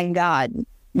going, oh my God,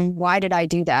 why did I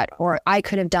do that? Or I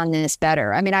could have done this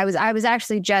better. I mean, I was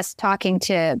actually just talking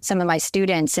to some of my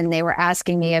students and they were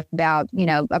asking me about,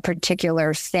 a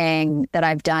particular thing that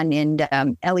I've done in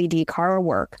LED car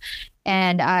work.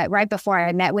 And right before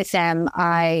I met with them,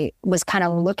 I was kind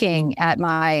of looking at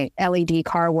my LED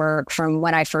car work from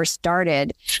when I first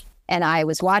started. And I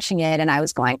was watching it and I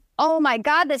was going, oh my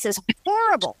God, this is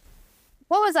horrible.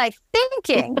 What was I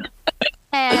thinking?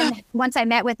 And once I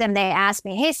met with them, they asked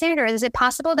me, "Hey, Sandra, is it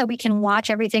possible that we can watch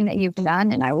everything that you've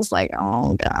done?" And I was like,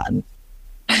 "Oh God."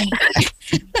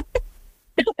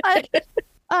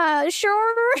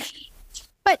 Sure.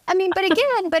 But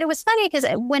it was funny because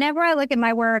whenever I look at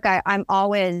my work, I'm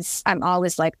always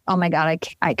like, oh my God,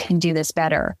 I can do this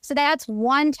better. So that's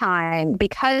one time,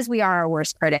 because we are our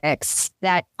worst critics,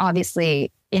 that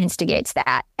obviously instigates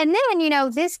that. And then,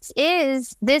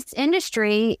 this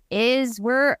industry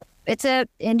it's a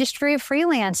industry of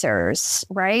freelancers,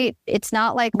 right? It's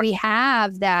not like we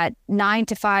have that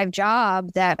 9-to-5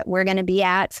 job that we're going to be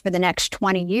at for the next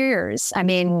 20 years. I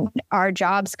mean, our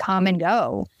jobs come and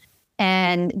go.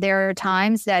 And there are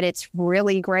times that it's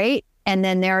really great. And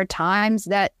then there are times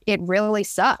that it really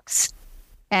sucks.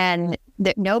 And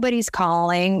that nobody's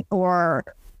calling, or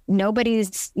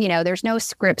nobody's, there's no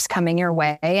scripts coming your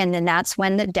way. And then that's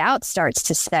when the doubt starts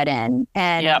to set in.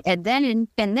 And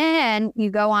then you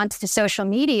go onto social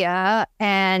media,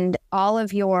 and all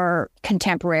of your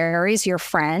contemporaries, your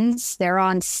friends, they're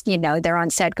on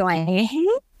set going, hey,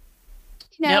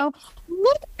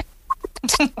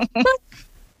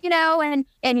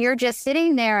 and you're just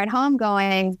sitting there at home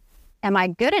going, am I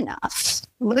good enough?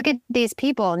 Look at these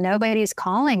people. Nobody's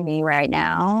calling me right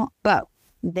now, but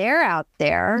they're out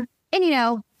there.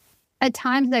 And, at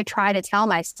times I try to tell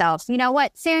myself, you know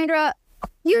what, Sandra,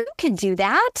 you can do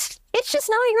that. It's just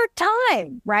not your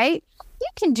time, right? You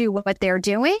can do what they're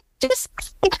doing.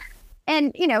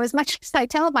 And, as much as I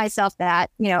tell myself that,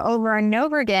 over and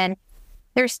over again,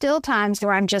 there's still times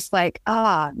where I'm just like,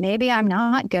 maybe I'm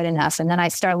not good enough. And then I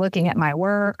start looking at my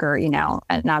work, or, and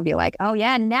I'll be like, oh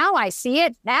yeah, now I see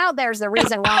it. Now there's the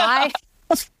reason why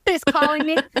he's calling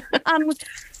me.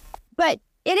 But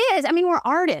it is, we're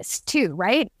artists too,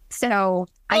 right? So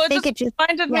I think it just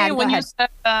reminded me when you said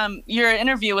your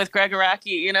interview with Greg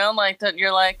Araki, like that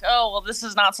you're like, oh, well, this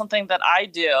is not something that I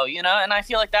do, and I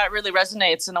feel like that really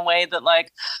resonates in a way that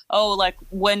like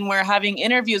when we're having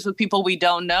interviews with people we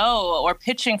don't know or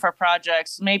pitching for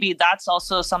projects, maybe that's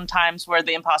also sometimes where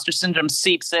the imposter syndrome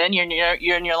seeps in.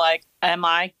 You're like, am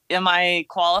I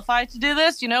qualified to do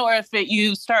this? Or if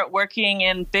you start working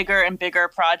in bigger and bigger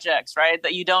projects, right,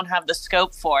 that you don't have the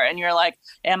scope for, and you're like,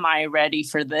 am I ready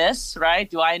for this? Right?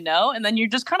 Do I know? And then you're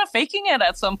just kind of faking it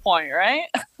at some point, right?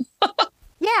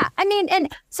 Yeah.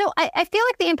 And so I feel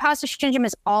like the imposter syndrome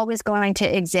is always going to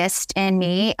exist in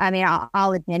me.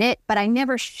 I'll admit it, but I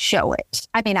never show it.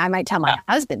 I might tell my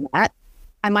husband that.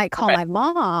 I might call my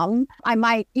mom. I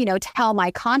might, tell my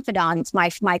confidants,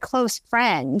 my close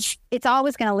friends. It's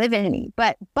always going to live in me.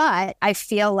 But I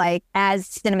feel like as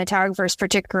cinematographers,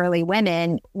 particularly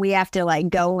women, we have to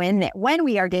go in when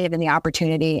we are given the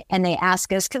opportunity, and they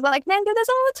ask us, because men do this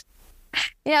all the time.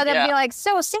 They'll be like,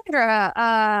 so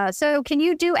Sandra, so can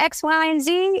you do X, Y, and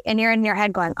Z? And you're in your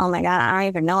head going, oh my God, I don't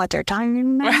even know what they're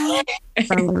talking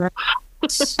about.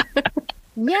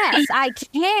 Yes, I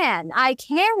can. I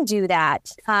can do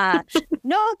that.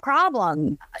 No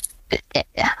problem.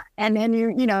 And then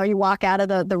you walk out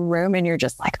of the room, and you're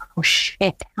just like, oh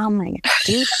shit, how am I going to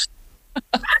do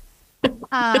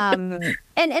that?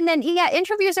 And then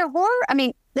interviews are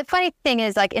horror. The funny thing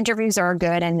is, interviews are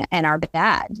good and are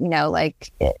bad.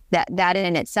 That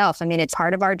in itself. It's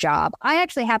part of our job. I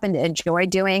actually happen to enjoy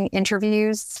doing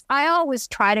interviews. I always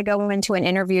try to go into an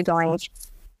interview going,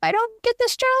 I don't get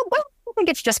this job. Well, I think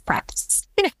it's just practice,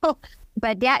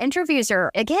 But yeah, interviews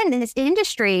are, again, in this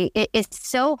industry, it's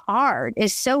so hard,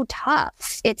 it's so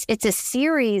tough. It's a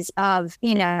series of,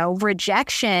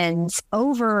 rejections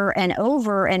over and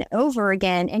over and over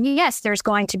again. And yes, there's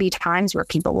going to be times where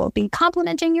people will be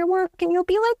complimenting your work, and you'll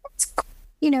be like,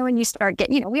 and you start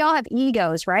getting, we all have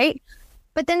egos, right?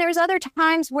 But then there's other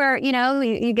times where,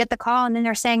 you get the call, and then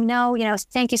they're saying, no,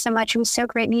 thank you so much. It was so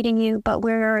great meeting you, but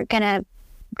we're going to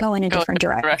go in a different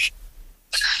direction.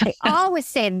 They always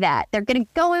say that. They're going to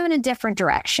go in a different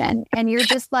direction. And you're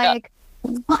just like,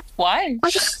 what? Why?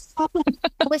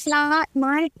 It's not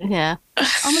mine. Yeah.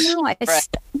 Oh, no.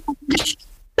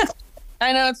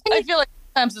 I know. I feel like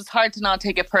sometimes it's hard to not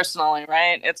take it personally,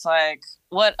 right? It's like,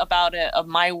 what about it of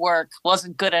my work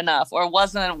wasn't good enough, or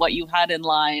wasn't what you had in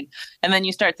line? And then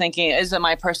you start thinking, is it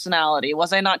my personality?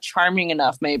 Was I not charming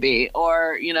enough maybe?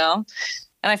 Or,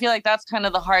 And I feel like that's kind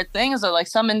of the hard thing, is that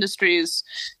some industries,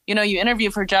 you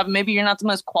interview for a job, maybe you're not the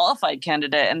most qualified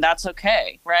candidate, and that's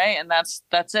okay, right? And that's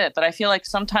it. But I feel like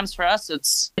sometimes for us,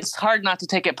 it's hard not to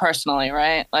take it personally,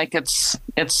 right? It's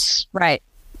right.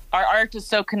 our art is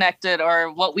so connected,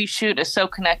 or what we shoot is so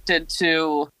connected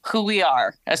to who we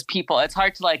are as people. It's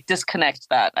hard to like disconnect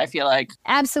that, I feel like.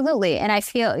 Absolutely. And I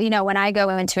feel, when I go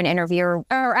into an interview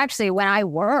or actually when I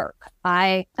work,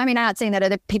 I mean, I'm not saying that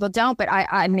other people don't, but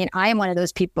I mean, I am one of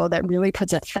those people that really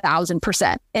puts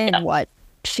 1,000% in what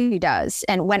she does.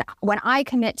 And when I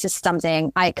commit to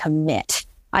something, I commit.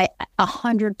 I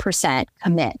 100%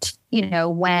 commit.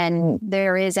 When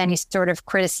there is any sort of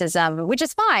criticism, which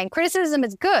is fine. Criticism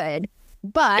is good.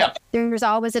 But there's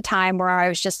always a time where I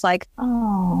was just like,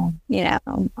 And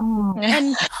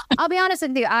I'll be honest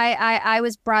with you, I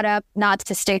was brought up not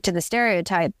to stick to the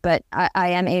stereotype, but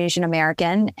I am Asian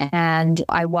American and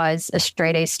I was a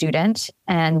straight A student.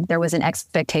 And there was an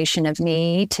expectation of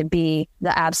me to be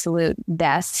the absolute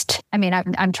best. I mean,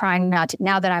 I'm trying not to,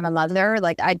 now that I'm a mother,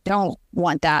 like I don't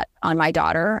want that on my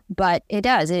daughter, but it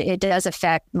does. It does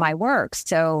affect my work.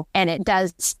 So, and it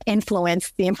does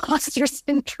influence the imposter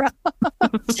syndrome.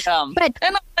 But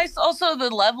and also the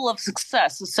level of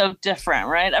success is so different,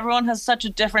 right? Everyone has such a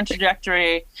different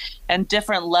trajectory and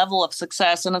different level of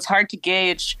success. And it's hard to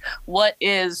gauge what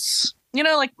is,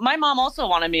 like my mom also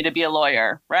wanted me to be a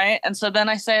lawyer, right? And so then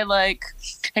I say like,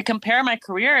 I compare my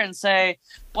career and say,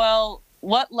 well,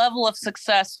 what level of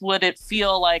success would it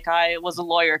feel like I was a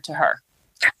lawyer to her?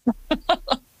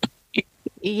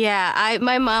 Yeah,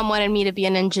 my mom wanted me to be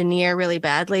an engineer really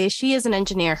badly. She is an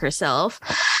engineer herself.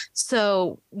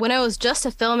 So when I was just a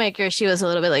filmmaker, she was a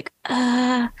little bit like,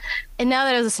 And now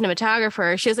that I was a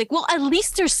cinematographer, she was like, well, at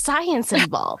least there's science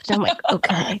involved. And I'm like,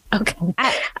 okay.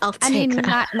 I'll take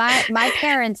that. My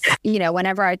parents,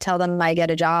 whenever I tell them I got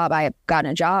a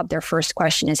job, their first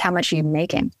question is, how much are you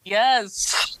making?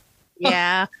 Yes.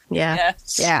 Yeah.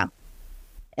 Yes. Yeah.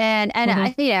 And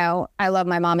I love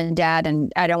my mom and dad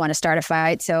and I don't want to start a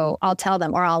fight. So I'll tell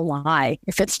them or I'll lie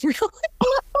if it's real.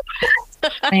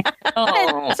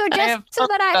 So just so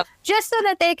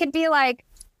that they could be like,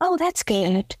 oh, that's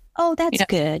good. Oh, that's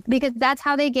good. Because that's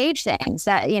how they gauge things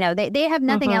that, they have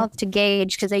nothing else to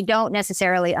gauge because they don't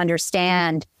necessarily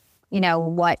understand,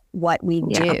 what we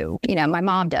do. My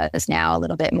mom does now a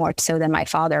little bit more so than my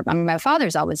father. I mean, my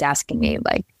father's always asking me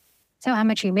like, so how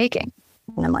much are you making?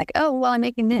 And I'm like, oh, well, I'm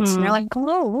making this. And they're like,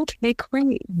 oh, okay,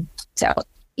 great. So,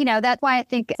 that's why I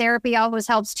think therapy always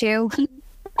helps too.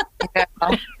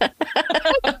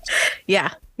 Yeah.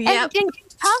 And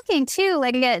talking too,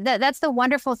 like that's the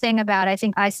wonderful thing about, I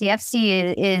think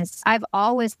ICFC is I've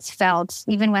always felt,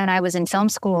 even when I was in film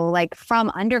school, like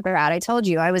from undergrad, I told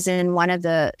you I was in one of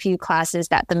the few classes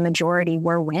that the majority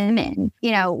were women.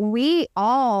 We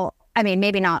all, I mean,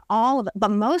 maybe not all of it,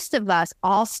 but most of us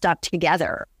all stuck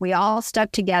together. We all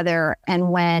stuck together.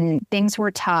 And when things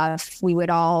were tough, we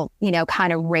would all,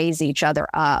 kind of raise each other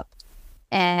up.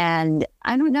 And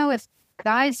I don't know if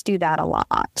guys do that a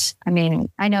lot. I mean,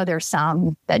 I know there's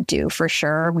some that do for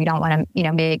sure. We don't want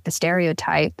to, make the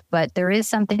stereotype, but there is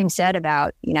something said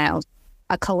about, a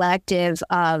collective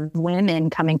of women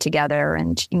coming together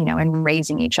and, and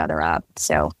raising each other up.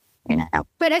 So,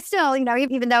 but it's still,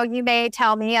 even though you may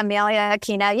tell me, Amelia,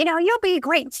 Kina, you'll be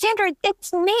great. Sandra,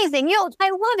 it's amazing. I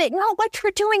love it. What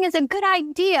you're doing is a good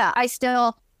idea. I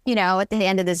still, at the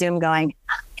end of the Zoom going,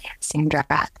 Sandra,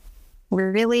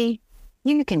 really,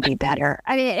 you can be better.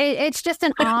 I mean, it's just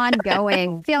an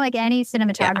ongoing, I feel like any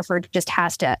cinematographer just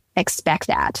has to expect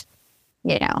that,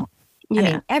 I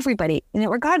mean, everybody,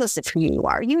 regardless of who you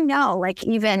are, like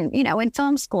even, in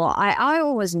film school, I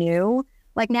always knew,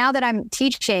 like now that I'm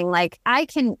teaching, like I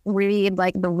can read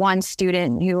like the one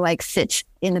student who like sits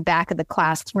in the back of the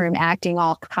classroom acting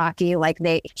all cocky, like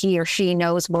he or she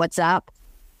knows what's up.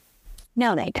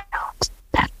 No, they don't.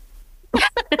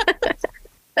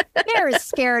 They're as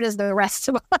scared as the rest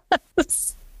of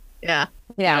us. Yeah.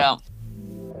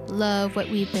 Love what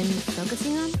we've been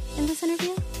focusing on in this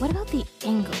interview? What about the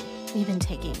angle we've been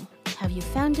taking? Have you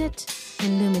found it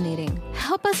illuminating?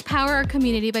 Help us power our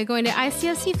community by going to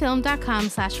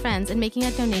icfcfilm.com/friends and making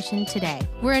a donation today.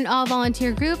 We're an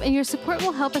all-volunteer group, and your support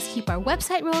will help us keep our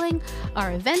website rolling,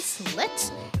 our events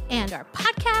lit, and our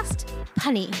podcast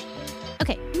punny.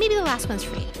 Okay, maybe the last one's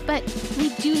free, but we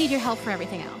do need your help for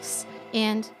everything else.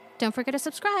 And don't forget to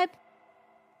subscribe.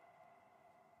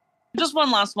 Just one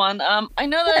last one. I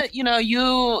know that,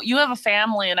 you have a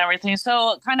family and everything.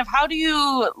 So kind of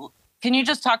can you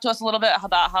just talk to us a little bit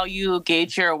about how you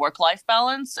gauge your work-life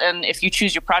balance and if you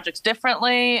choose your projects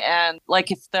differently and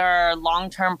like if there are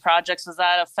long-term projects, does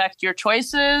that affect your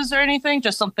choices or anything?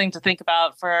 Just something to think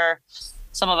about for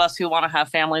some of us who want to have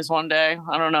families one day.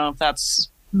 I don't know if that's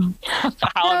how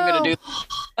I'm going to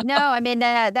do. No, I mean,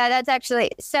 that's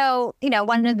actually, so,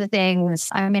 one of the things,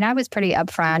 I mean, I was pretty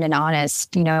upfront and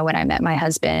honest, when I met my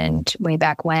husband way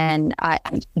back when.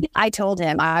 I told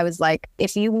him, I was like,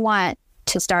 if you want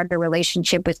to start a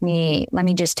relationship with me, let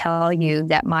me just tell you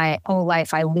that my whole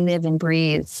life I live and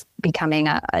breathe becoming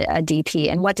a DP.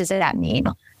 And what does that mean?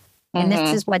 And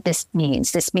this is what this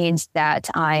means. This means that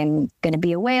I'm going to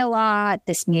be away a lot.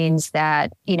 This means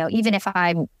that, even if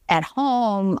I'm at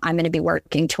home, I'm going to be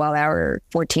working 12-hour,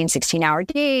 14, 16-hour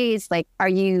days. Like, are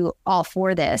you all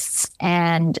for this?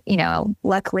 And,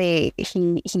 luckily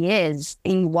he is.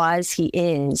 He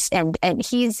is. And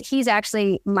he's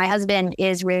actually, my husband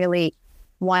is really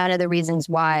one of the reasons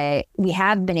why I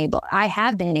have been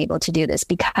able to do this,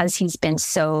 because he's been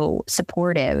so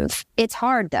supportive. It's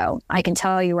hard though. I can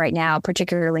tell you right now,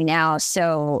 particularly now.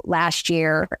 So last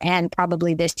year and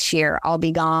probably this year, I'll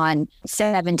be gone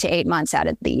 7 to 8 months out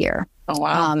of the year. Oh,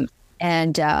 wow.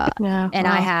 And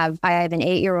I have an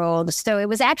 8-year-old. So it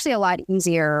was actually a lot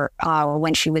easier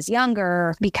when she was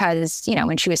younger, because,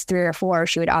 when she was 3 or 4,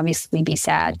 she would obviously be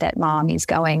sad that Mommy's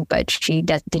going, but she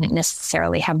didn't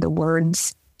necessarily have the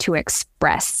words to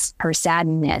express her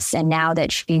sadness. And now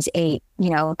that she's 8,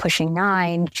 pushing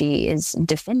 9, she is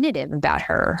definitive about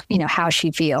her, how she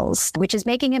feels, which is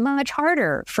making it much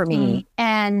harder for me.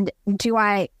 And do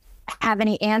I have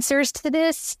any answers to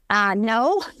this?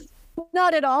 No.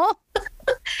 Not at all.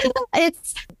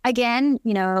 It's, again,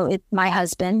 it's my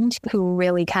husband who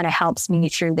really kind of helps me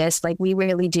through this. Like, we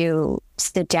really do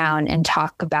sit down and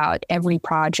talk about every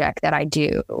project that I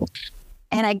do.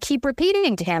 And I keep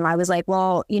repeating to him, I was like,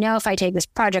 well, if I take this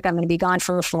project, I'm going to be gone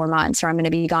for 4 months, or I'm going to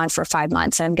be gone for 5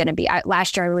 months.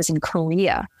 Last year I was in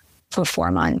Korea for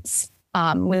 4 months,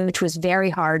 which was very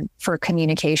hard for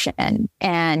communication.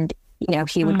 And,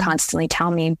 he would constantly tell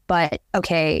me, but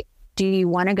okay, do you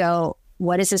want to go?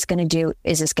 What is this going to do?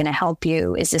 Is this going to help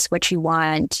you? Is this what you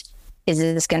want? Is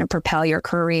this going to propel your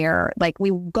career? Like,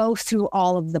 we go through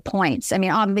all of the points. I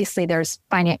mean, obviously there's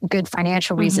good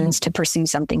financial reasons to pursue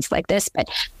some things like this,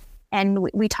 and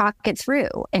we talk it through,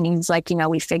 and he's like,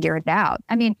 we figure it out.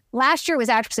 I mean, last year was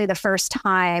actually the first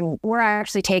time. We're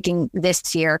actually taking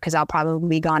this year, because I'll probably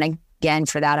be gone again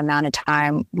for that amount of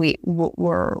time.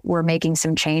 We're making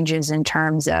some changes in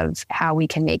terms of how we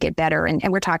can make it better. And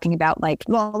we're talking about, like,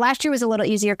 well, last year was a little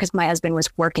easier because my husband was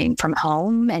working from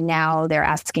home, and now they're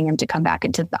asking him to come back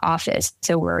into the office.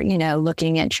 So we're,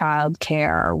 looking at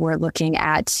childcare. We're looking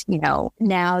at,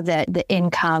 now that the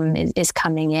income is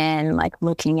coming in, like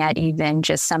looking at even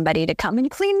just somebody to come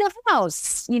and clean the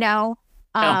house,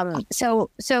 So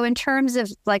in terms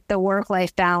of like the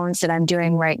work-life balance that I'm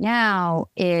doing right now,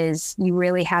 is you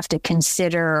really have to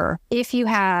consider, if you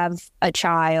have a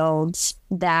child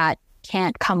that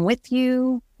can't come with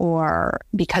you, or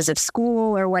because of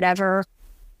school or whatever,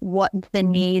 what the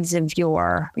needs of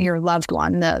your loved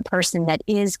one, the person that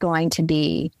is going to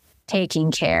be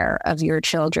taking care of your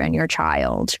children, your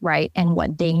child, right? And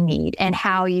what they need, and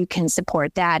how you can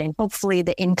support that. And hopefully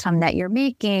the income that you're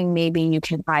making, maybe you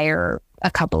can hire a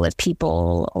couple of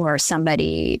people or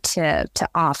somebody to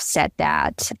offset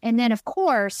that. And then, of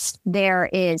course, there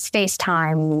is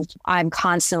FaceTime. I'm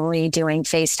constantly doing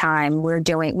FaceTime.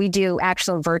 We do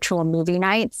actual virtual movie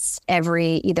nights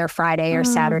every either Friday or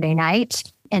Saturday night.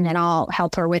 And then I'll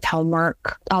help her with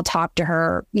homework. I'll talk to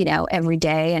her, every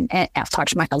day. And I'll talk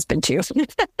to my husband too,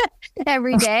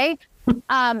 every day.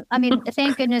 I mean,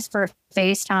 thank goodness for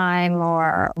FaceTime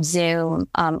or Zoom.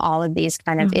 All of these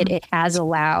kind of, it has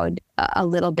allowed a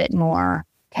little bit more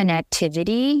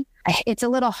connectivity. It's a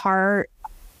little hard,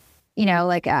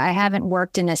 like, I haven't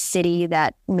worked in a city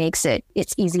that makes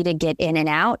it's easy to get in and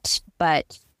out,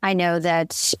 but I know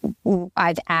that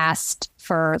I've asked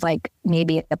for like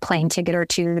maybe a plane ticket or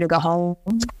two to go home.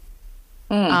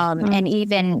 And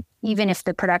even if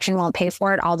the production won't pay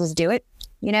for it, I'll just do it,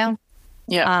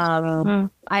 Yeah.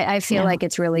 I feel like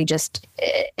it's really just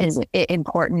is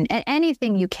important.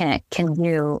 Anything you can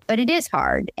do, but it is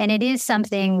hard. And it is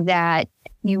something that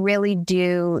you really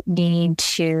do need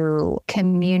to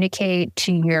communicate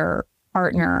to your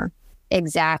partner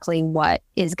exactly what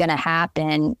is going to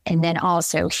happen. And then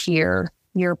also hear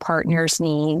your partner's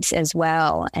needs as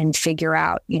well, and figure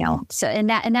out, so, and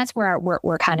that's where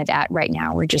we're kind of at right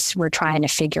now. We're trying to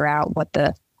figure out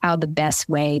how the best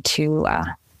way to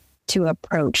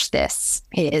approach this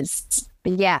is.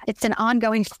 But yeah, it's an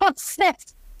ongoing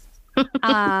process.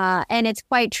 And it's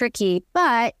quite tricky.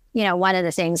 But, one of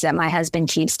the things that my husband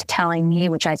keeps telling me,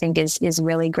 which I think is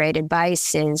really great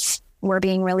advice, is we're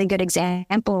being really good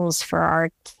examples for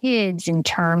our kids in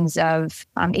terms of,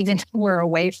 even though we're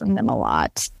away from them a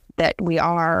lot, that we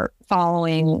are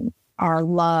following our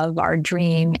love, our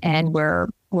dream, and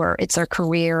it's our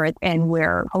career, and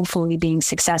we're hopefully being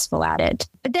successful at it.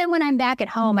 But then when I'm back at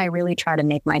home, I really try to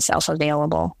make myself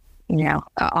available,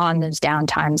 on those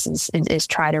downtimes is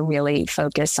try to really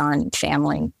focus on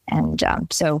family. And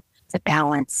so the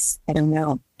balance, I don't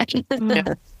know.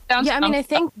 Yeah, I mean, I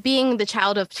think being the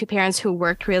child of two parents who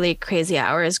worked really crazy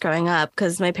hours growing up,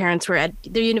 because my parents were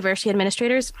they're university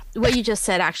administrators, what you just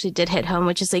said actually did hit home,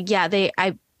 which is like, yeah,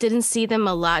 I didn't see them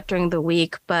a lot during the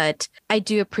week, but I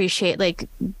do appreciate, like,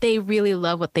 they really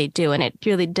love what they do, and it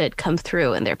really did come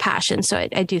through in their passion. So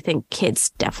I do think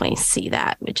kids definitely see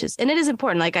that, and it is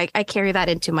important. Like, I carry that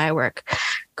into my work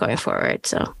going forward.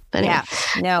 So, but anyway,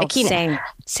 yeah, no,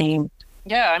 same.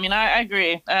 Yeah, I mean, I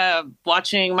agree.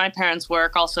 Watching my parents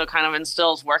work also kind of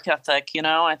instills work ethic,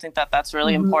 I think that's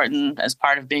really important as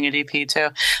part of being a DP too.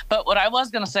 But what I was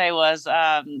going to say was,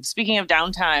 speaking of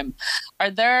downtime, are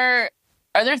there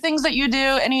things that you do,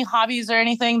 any hobbies or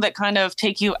anything that kind of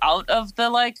take you out of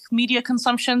the like media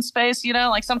consumption space?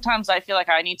 Like sometimes I feel like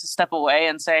I need to step away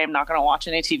and say, I'm not going to watch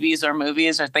any TVs or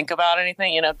movies or think about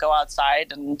anything, go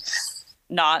outside and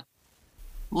not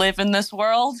live in this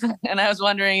world. And I was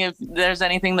wondering if there's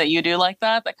anything that you do like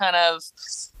that kind of,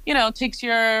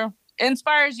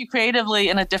 inspires you creatively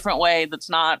in a different way that's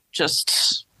not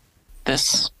just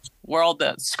this world,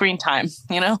 that screen time,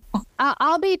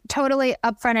 I'll be totally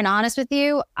upfront and honest with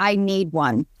you. I need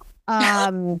one.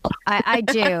 I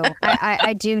do.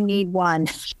 I do need one.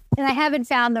 And I haven't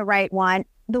found the right one.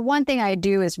 The one thing I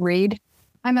do is read.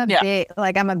 I'm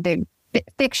a big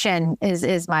fiction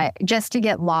is my, just to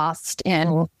get lost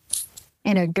in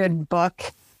a good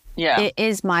book. Yeah, it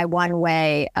is my one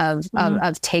way of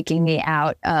taking me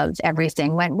out of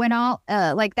everything. When all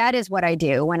that is what I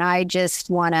do when I just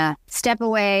want to step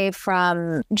away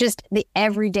from just the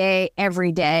everyday.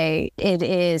 It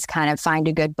is kind of find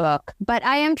a good book, but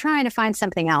I am trying to find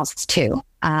something else too.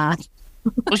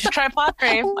 We should try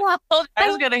pottery. Well, I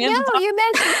was getting into pottery. You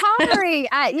mentioned pottery.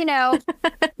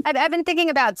 I've been thinking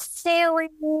about sailing.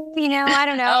 I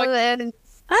don't know.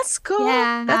 That's cool.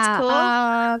 Yeah, that's cool.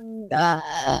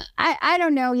 I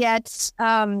don't know yet.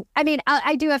 I mean,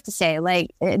 I do have to say,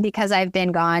 because I've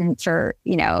been gone for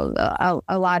a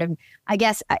lot of. I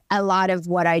guess a lot of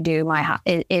what I do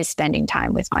is spending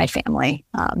time with my family.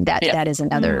 That is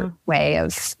another way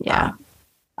of.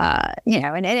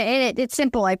 And it's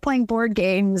simple. Like playing board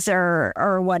games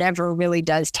or whatever really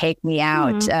does take me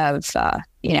out of,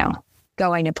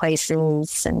 going to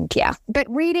places and but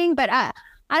reading, but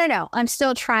I don't know. I'm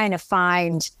still trying to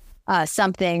find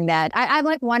something that I'm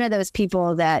like one of those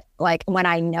people that like when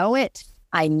I know it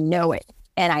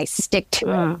and I stick to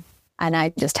it. And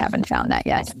I just haven't found that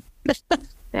yet.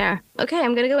 Yeah. Okay.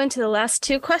 I'm going to go into the last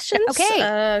two questions.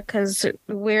 Okay. Because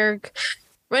we're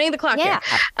running the clock here.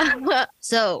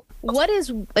 So what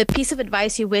is a piece of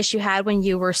advice you wish you had when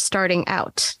you were starting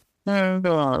out?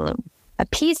 A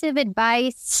piece of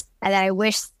advice that I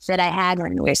wish that I had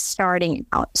when we were starting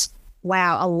out.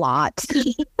 Wow, a lot.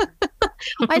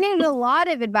 I needed a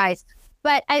lot of advice.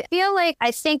 But I feel like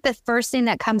I think the first thing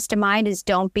that comes to mind is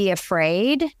don't be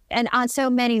afraid. And on so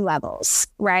many levels,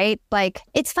 right? Like,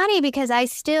 it's funny because I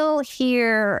still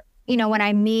hear, when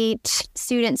I meet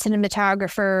student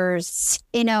cinematographers,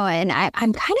 and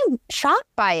I'm kind of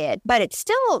shocked by it, but it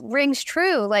still rings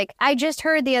true. Like, I just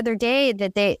heard the other day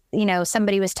that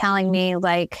somebody was telling me,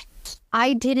 like,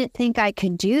 I didn't think I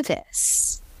could do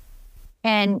this.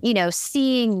 And,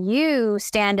 seeing you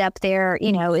stand up there,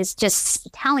 is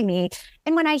just telling me.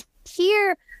 And when I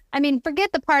hear,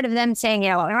 forget the part of them saying,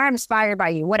 I'm inspired by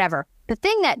you, whatever. The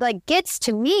thing that gets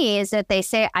to me is that they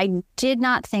say, I did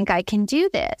not think I can do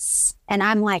this. And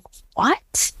I'm like,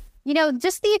 what?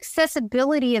 Just the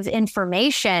accessibility of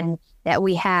information that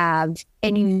we have,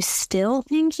 and you still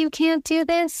think you can't do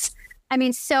this?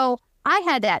 So I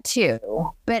had that too,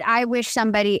 but I wish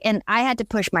somebody, and I had to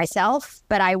push myself,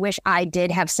 but I wish I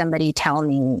did have somebody tell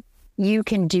me, you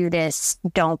can do this.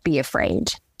 Don't be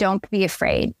afraid. Don't be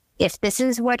afraid. If this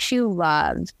is what you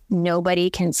love, nobody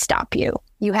can stop you.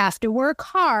 You have to work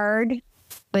hard,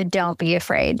 but don't be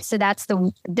afraid. So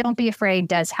don't be afraid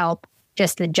does help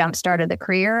just the jumpstart of the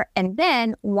career. And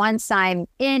then once I'm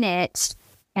in it,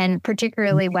 and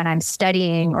particularly when I'm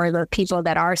studying or the people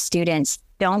that are students,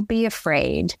 don't be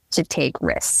afraid to take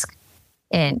risk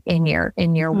in your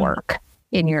work,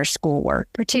 in your schoolwork,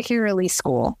 particularly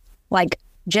school.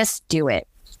 Just do it.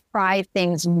 Try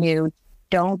things new.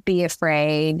 Don't be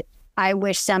afraid. I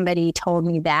wish somebody told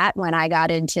me that when I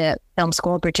got into film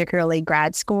school, particularly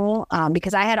grad school,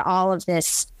 because I had all of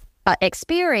this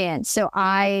experience. So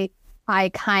I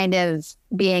kind of,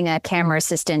 being a camera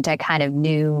assistant, I kind of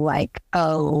knew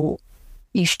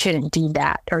you shouldn't do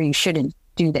that, or you shouldn't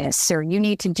do this, or you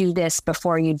need to do this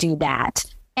before you do that.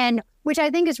 And which I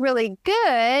think is really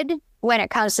good when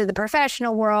it comes to the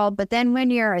professional world. But then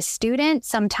when you're a student,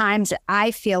 sometimes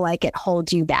I feel like it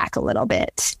holds you back a little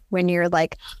bit when you're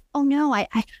like, oh no,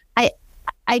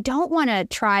 I don't want to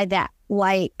try that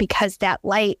light because that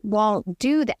light won't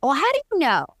do that. Well, how do you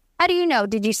know? How do you know?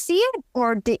 Did you see it,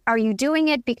 or are you doing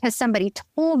it because somebody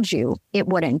told you it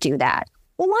wouldn't do that?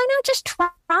 Well, why not just try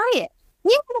it?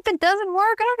 Even if it doesn't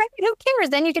work, all right, who cares?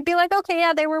 Then you could be like, okay,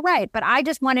 yeah, they were right. But I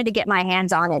just wanted to get my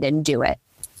hands on it and do it.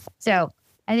 So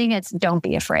I think it's don't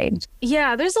be afraid.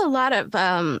 Yeah, there's a lot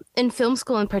of, in film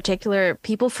school in particular,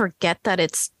 people forget that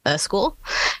it's a school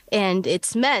and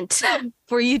it's meant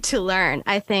for you to learn.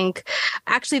 I think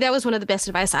actually that was one of the best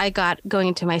advice I got going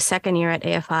into my second year at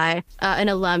AFI. An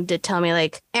alum did tell me,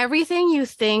 like, everything you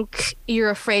think you're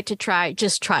afraid to try,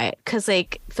 just try it. Because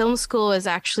like film school is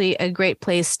actually a great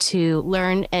place to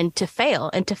learn and to fail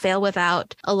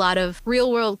without a lot of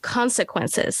real world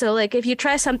consequences. So like if you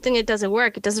try something, it doesn't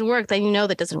work, then you know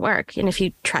that doesn't work. And if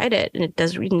you tried it and it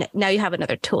does, now you have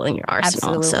another tool in your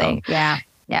arsenal. Absolutely. So,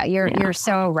 yeah, you're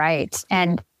so right.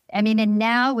 And I mean, and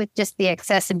now with just the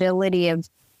accessibility of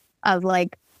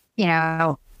like, you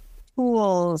know,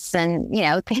 tools and, you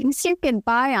know, things you can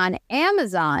buy on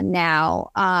Amazon now.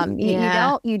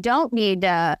 You don't need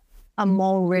a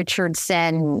Mole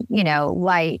Richardson, you know,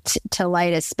 light to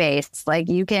light a space. Like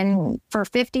you can, for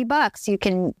 $50, you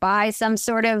can buy some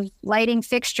sort of lighting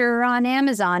fixture on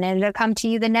Amazon and it'll come to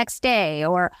you the next day.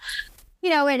 Or, you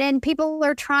know, and people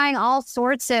are trying all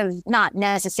sorts of, not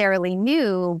necessarily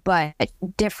new, but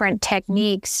different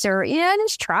techniques, or, you know,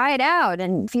 just try it out.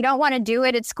 And if you don't want to do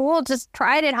it at school, just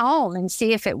try it at home and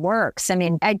see if it works. I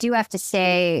mean, I do have to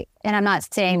say, and I'm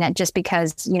not saying that just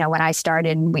because, you know, when I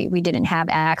started, we didn't have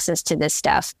access to this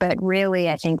stuff, but really,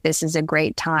 I think this is a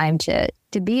great time to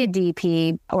be a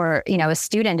DP or, you know, a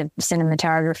student of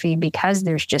cinematography, because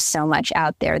there's just so much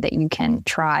out there that you can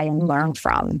try and learn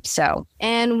from. So,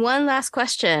 and one last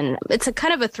question. It's a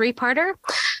kind of a three-parter.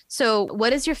 So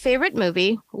what is your favorite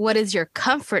movie? What is your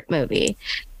comfort movie?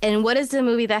 And what is the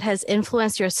movie that has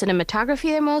influenced your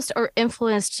cinematography the most, or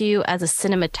influenced you as a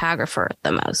cinematographer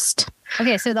the most?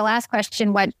 Okay, so the last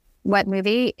question, what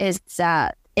movie is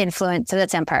influenced? So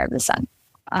that's Empire of the Sun.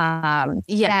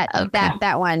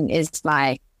 That one is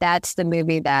that's the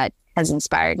movie that has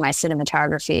inspired my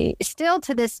cinematography. Still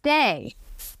to this day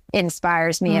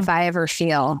inspires me. If I ever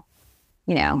feel,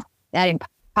 you know, that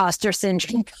imposter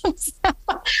syndrome comes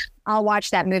out, I'll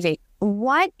watch that movie.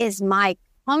 What is my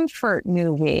comfort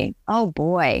movie? Oh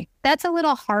boy, that's a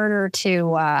little harder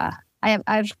to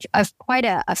I've quite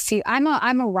a few. I'm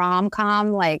a rom-com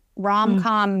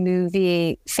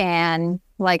movie fan,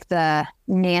 like the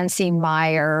Nancy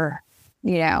Meyer,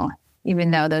 you know,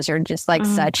 even though those are just like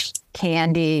such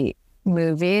candy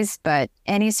movies, but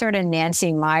any sort of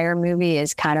Nancy Meyer movie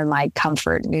is kind of my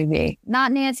comfort movie.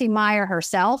 Not Nancy Meyer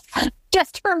herself,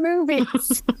 just her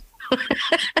movies.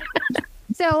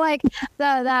 So like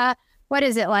the what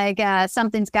is it, like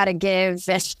Something's Gotta Give,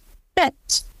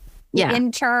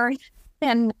 Intern,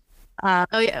 and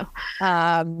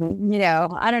you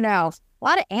know, I don't know, a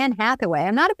lot of Anne Hathaway.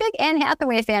 I'm not a big Anne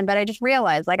Hathaway fan, but I just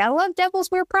realized, like, I love Devil's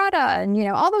Wear Prada, and, you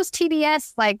know, all those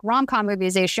TBS like rom-com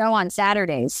movies they show on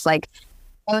Saturdays. Like,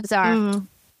 those are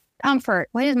comfort.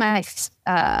 What is my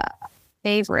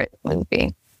favorite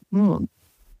movie?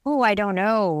 Oh, I don't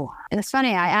know. And it's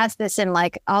funny, I asked this in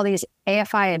like all these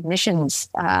AFI admissions,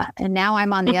 and now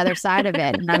I'm on the other side of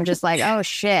it, and I'm just like, oh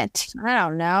shit, I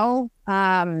don't know.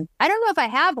 I don't know if I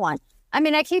have one. I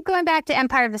mean, I keep going back to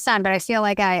Empire of the Sun, but I feel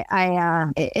like I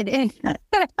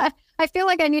feel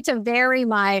like I need to vary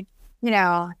my, you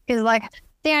know, because like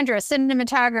Sandra,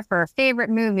 cinematographer, favorite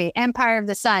movie, Empire of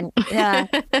the Sun, Empire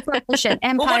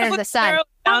of the Sun,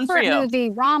 comfort movie,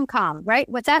 rom-com, right?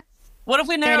 What's that? What if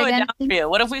we narrow it down for you?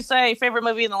 What if we say favorite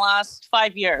movie in the last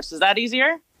 5 years? Is that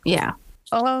easier? Yeah.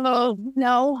 Oh,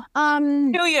 no.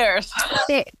 2 years.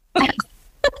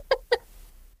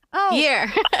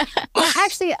 Year.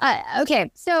 Actually, okay.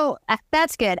 So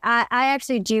that's good. I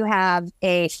actually do have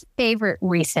a favorite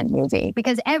recent movie,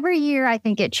 because every year I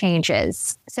think it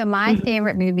changes. So my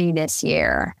favorite movie this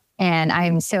year, and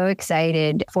I'm so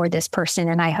excited for this person,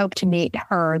 and I hope to meet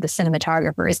her, the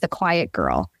cinematographer, is The Quiet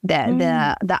Girl,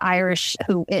 the Irish,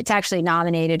 who it's actually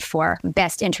nominated for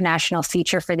Best International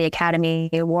Feature for the Academy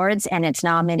Awards, and it's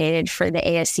nominated for the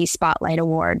ASC Spotlight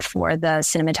Award for the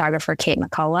cinematographer Kate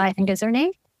McCullough, I think is her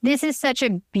name. This is such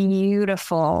a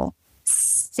beautiful,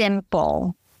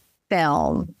 simple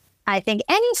film. I think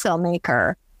any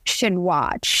filmmaker should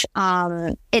watch.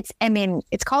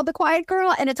 It's called The Quiet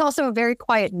Girl, and it's also a very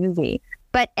quiet movie.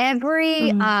 But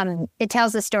it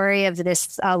tells the story of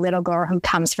this little girl who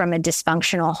comes from a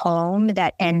dysfunctional home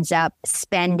that ends up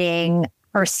spending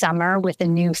her summer with a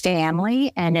new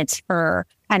family. And it's her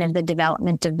kind of the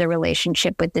development of the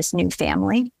relationship with this new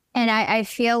family. And I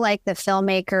feel like the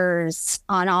filmmakers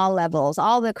on all levels,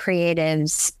 all the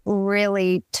creatives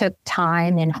really took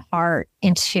time and heart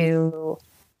into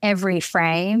every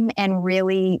frame, and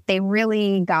they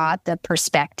really got the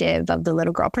perspective of the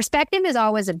little girl. Perspective is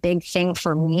always a big thing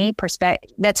for me.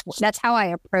 That's how I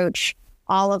approach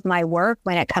all of my work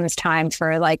when it comes time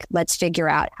for like, let's figure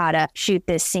out how to shoot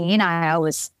this scene. I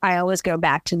always go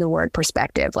back to the word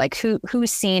perspective. Like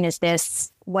whose scene is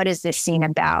this? What is this scene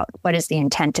about? What is the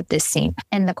intent of this scene?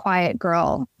 And The Quiet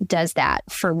Girl does that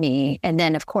for me. And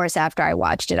then, of course, after I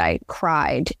watched it, I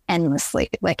cried endlessly.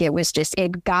 Like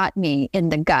it got me in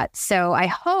the gut. So I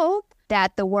hope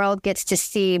that the world gets to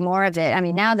see more of it. I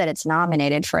mean, now that it's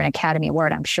nominated for an Academy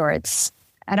Award, I'm sure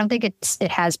I don't think it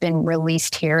has been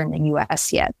released here in the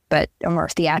US yet, or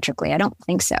theatrically. I don't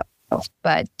think so.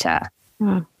 But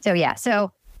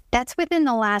so that's within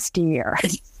the last year.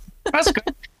 That's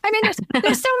good. I mean,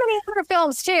 there's so many other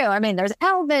films too. I mean, there's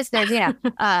Elvis, but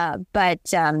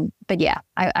yeah,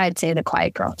 I'd say The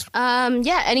Quiet Girl.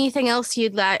 Anything else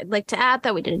you'd like to add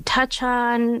that we didn't touch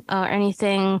on, or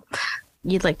anything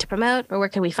you'd like to promote, or where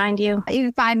can we find you? You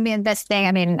can find me in this thing.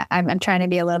 I mean, I'm trying to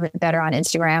be a little bit better on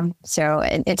Instagram. So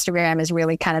Instagram is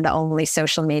really kind of the only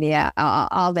social media.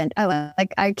 I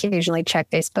occasionally check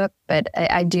Facebook, but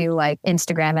I do like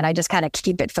Instagram, and I just kind of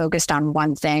keep it focused on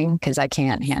one thing because I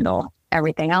can't handle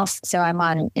everything else. So I'm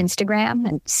on Instagram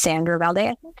and Sandra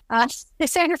Valde.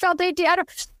 Sandra Valde,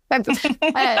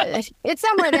 it's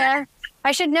somewhere there.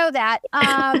 I should know that.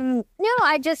 The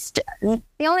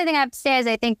only thing I have to say is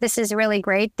I think this is really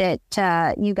great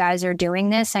that you guys are doing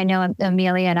this. I know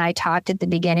Amelia and I talked at the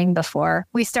beginning before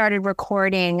we started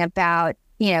recording about,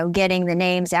 getting the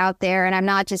names out there. And I'm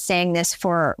not just saying this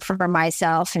for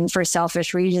myself and for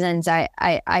selfish reasons.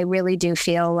 I really do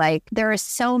feel like there are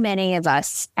so many of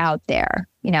us out there,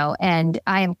 and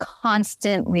I am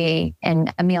constantly,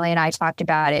 and Amelia and I talked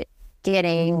about it,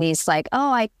 getting these like,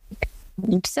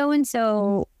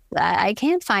 so-and-so, I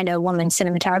can't find a woman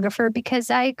cinematographer because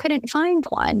I couldn't find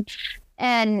one.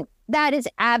 And that is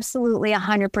absolutely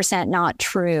 100% not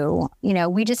true.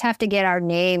 We just have to get our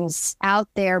names out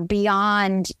there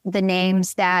beyond the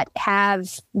names that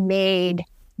have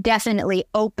definitely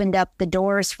opened up the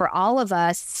doors for all of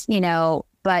us,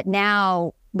 but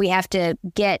now we have to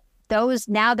get those,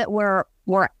 now that we're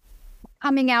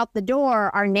coming out the door,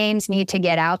 our names need to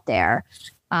get out there.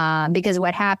 Because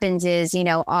what happens is,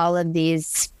 all of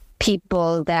these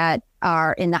people that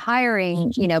are in the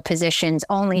hiring, positions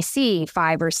only see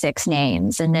 5 or 6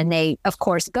 names. And then they, of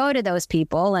course, go to those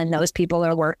people, and those people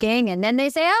are working. And then they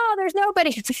say, there's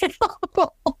nobody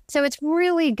available. So it's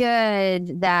really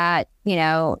good that,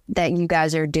 that you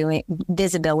guys are doing.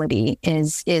 Visibility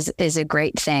is a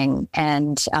great thing.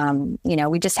 And,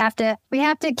 we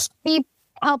have to keep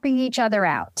helping each other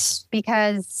out,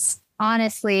 because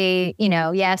honestly,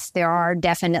 yes, there are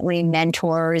definitely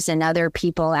mentors and other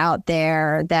people out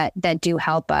there that do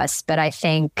help us. But I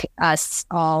think us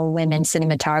all women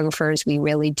cinematographers, we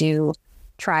really do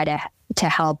try to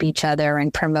help each other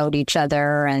and promote each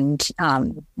other, and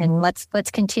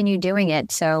let's continue doing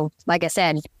it. So, like I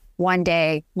said, one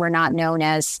day we're not known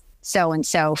as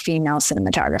so-and-so female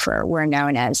cinematographer. We're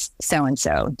known as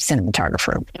so-and-so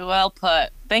cinematographer. Well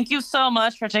put. Thank you so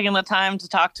much for taking the time to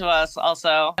talk to us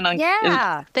also.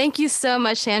 Thank you so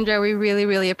much, Sandra. We really,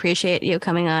 really appreciate you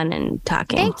coming on and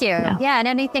talking. Thank you. Yeah, and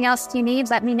anything else you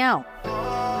need, let me know.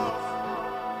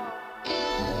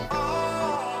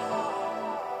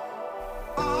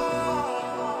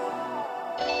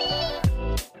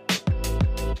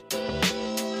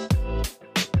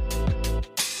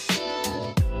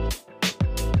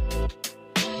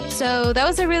 So that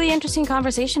was a really interesting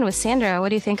conversation with Sandra. What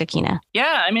do you think, Akina?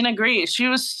 Yeah, I agree. She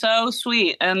was so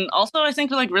sweet. And also, I think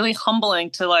really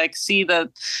humbling to see that,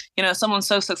 someone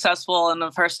so successful and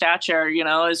of her stature,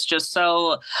 is just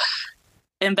so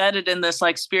embedded in this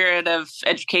spirit of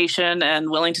education and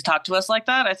willing to talk to us like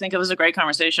that. I think it was a great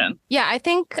conversation. Yeah, I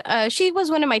think she was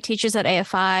one of my teachers at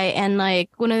AFI. And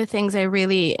one of the things I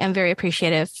really am very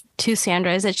appreciative to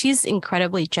Sandra is that she's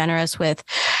incredibly generous with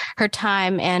her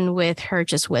time and with her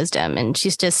just wisdom. And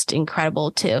she's just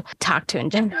incredible to talk to in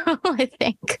general, I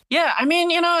think. Yeah. I mean,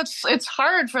 it's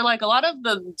hard for like a lot of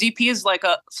the DPs, like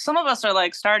some of us are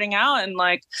like starting out, and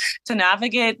like to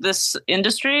navigate this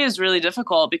industry is really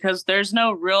difficult because there's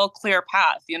no real clear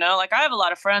path, like I have a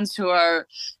lot of friends who are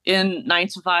in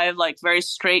 9-to-5, like very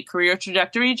straight career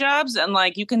trajectory jobs. And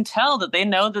like, you can tell that they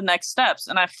know the next steps.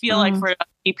 And I feel like for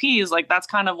DPs, like that's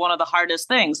kind of one of the hardest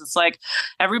things. It's like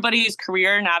everybody's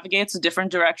career navigates a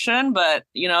different direction, but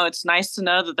it's nice to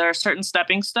know that there are certain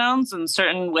stepping stones and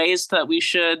certain ways that we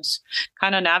should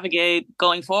kind of navigate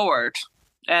going forward.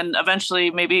 And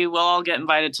eventually maybe we'll all get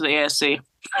invited to the ASC.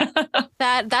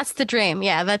 That's the dream.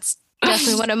 Yeah, that's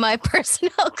definitely one of my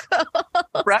personal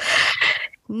goals. Right.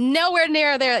 Nowhere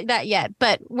near that yet,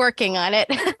 but working on it.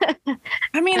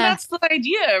 I mean, that's the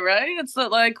idea, right? It's that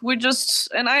like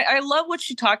and I love what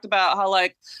she talked about, how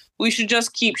like we should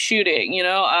just keep shooting,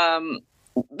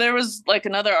 there was like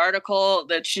another article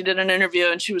that she did an interview,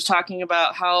 and she was talking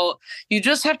about how you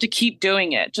just have to keep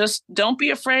doing it. Just don't be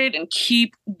afraid and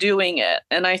keep doing it.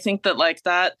 And I think that like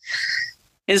that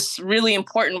is really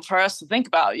important for us to think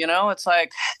about, it's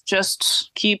like,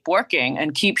 just keep working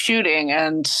and keep shooting,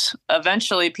 and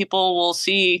eventually people will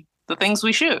see the things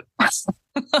we shoot.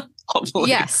 Hopefully.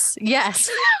 Yes.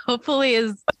 Hopefully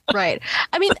is right.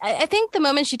 I mean, I think the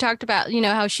moment she talked about,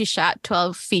 how she shot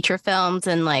 12 feature films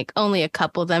and like only a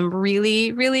couple of them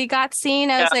really, really got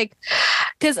seen. I was like,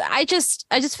 because I just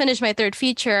finished my third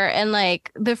feature, and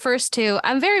like the first two,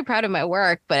 I'm very proud of my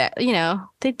work, but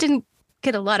they didn't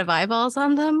get a lot of eyeballs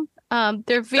on them.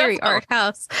 They're very art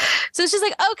house. So it's just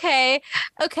like, okay,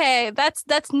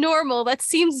 that's normal. That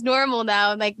seems normal now.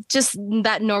 And like just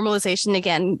that normalization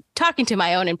again, talking to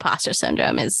my own imposter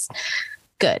syndrome is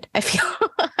good. I feel,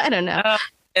 I don't know.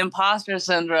 Imposter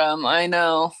syndrome. I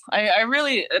know. I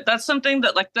really, that's something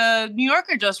that like the New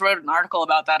Yorker just wrote an article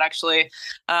about that actually.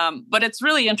 But it's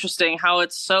really interesting how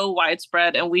it's so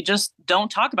widespread and we just don't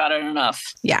talk about it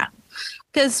enough. Yeah.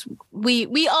 Because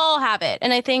we all have it.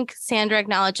 And I think Sandra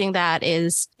acknowledging that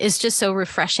is just so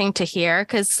refreshing to hear,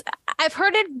 because I've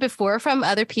heard it before from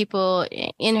other people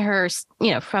in her,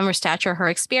 from her stature, her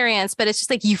experience, but it's just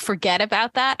like you forget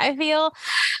about that, I feel,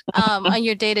 on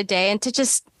your day to day. And to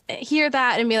just hear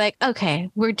that and be like, okay,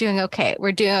 we're doing okay.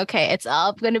 It's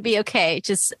all going to be okay. It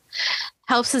just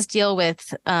helps us deal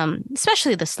with,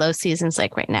 especially the slow seasons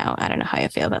like right now. I don't know how you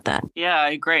feel about that. Yeah,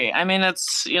 I agree. I mean,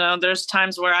 it's, there's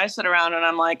times where I sit around and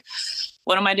I'm like,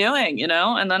 what am I doing?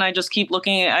 And then I just keep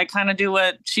looking. I kind of do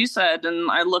what she said. And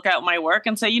I look at my work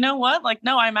and say, you know what? Like,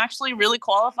 no, I'm actually really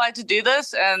qualified to do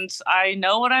this. And I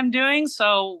know what I'm doing.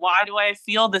 So why do I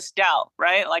feel this doubt?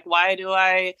 Right? Like, why do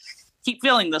I keep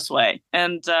feeling this way?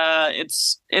 And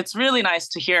it's really nice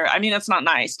to hear. I mean, it's not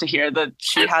nice to hear that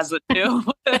she has it too.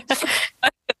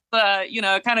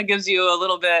 It kind of gives you a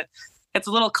little bit, it's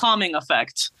a little calming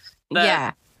effect.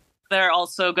 Yeah. They're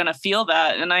also going to feel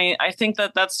that. And I think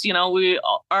that that's, we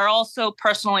are also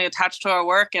personally attached to our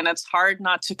work, and it's hard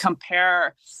not to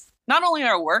compare not only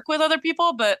our work with other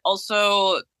people, but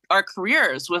also our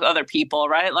careers with other people,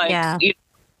 right? Like, yeah.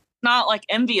 Not like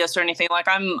envious or anything. Like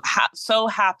I'm so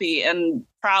happy and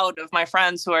proud of my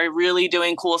friends who are really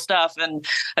doing cool stuff and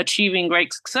achieving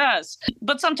great success.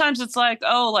 But sometimes it's like,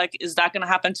 oh, like, is that going to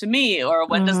happen to me? Or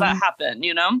when does that happen?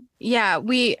 Yeah,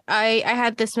 I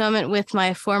had this moment with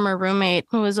my former roommate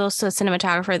who was also a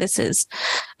cinematographer. This is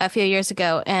a few years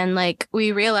ago. And like,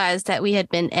 we realized that we had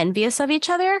been envious of each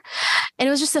other. And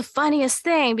it was just the funniest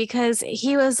thing because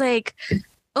he was like,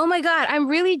 oh my God, I'm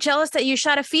really jealous that you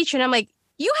shot a feature. And I'm like,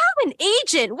 you have an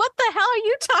agent. What the hell are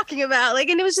you talking about? Like,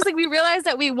 and it was just like, we realized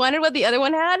that we wanted what the other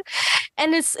one had.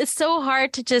 And it's so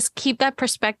hard to just keep that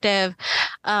perspective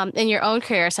in your own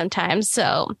career sometimes.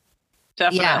 So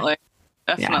definitely.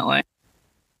 Yeah.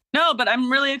 No, but I'm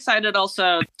really excited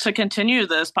also to continue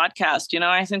this podcast.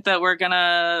 I think that we're going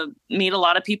to meet a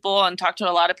lot of people and talk to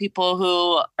a lot of people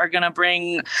who are going to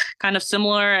bring kind of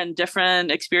similar and different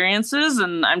experiences.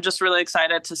 And I'm just really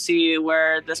excited to see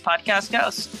where this podcast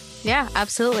goes. Yeah,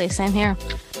 absolutely. Same here.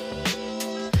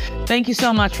 Thank you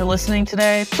so much for listening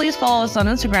today. Please follow us on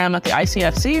Instagram at the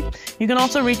ICFC. You can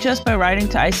also reach us by writing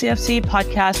to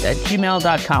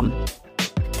icfcpodcast@gmail.com.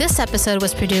 This episode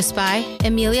was produced by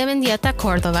Emilia Mendieta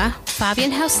Cordova,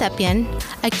 Fabian Hausepian,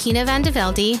 Akina Van de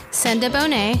Velde, Senda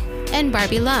Bonet, and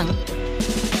Barbie Lung.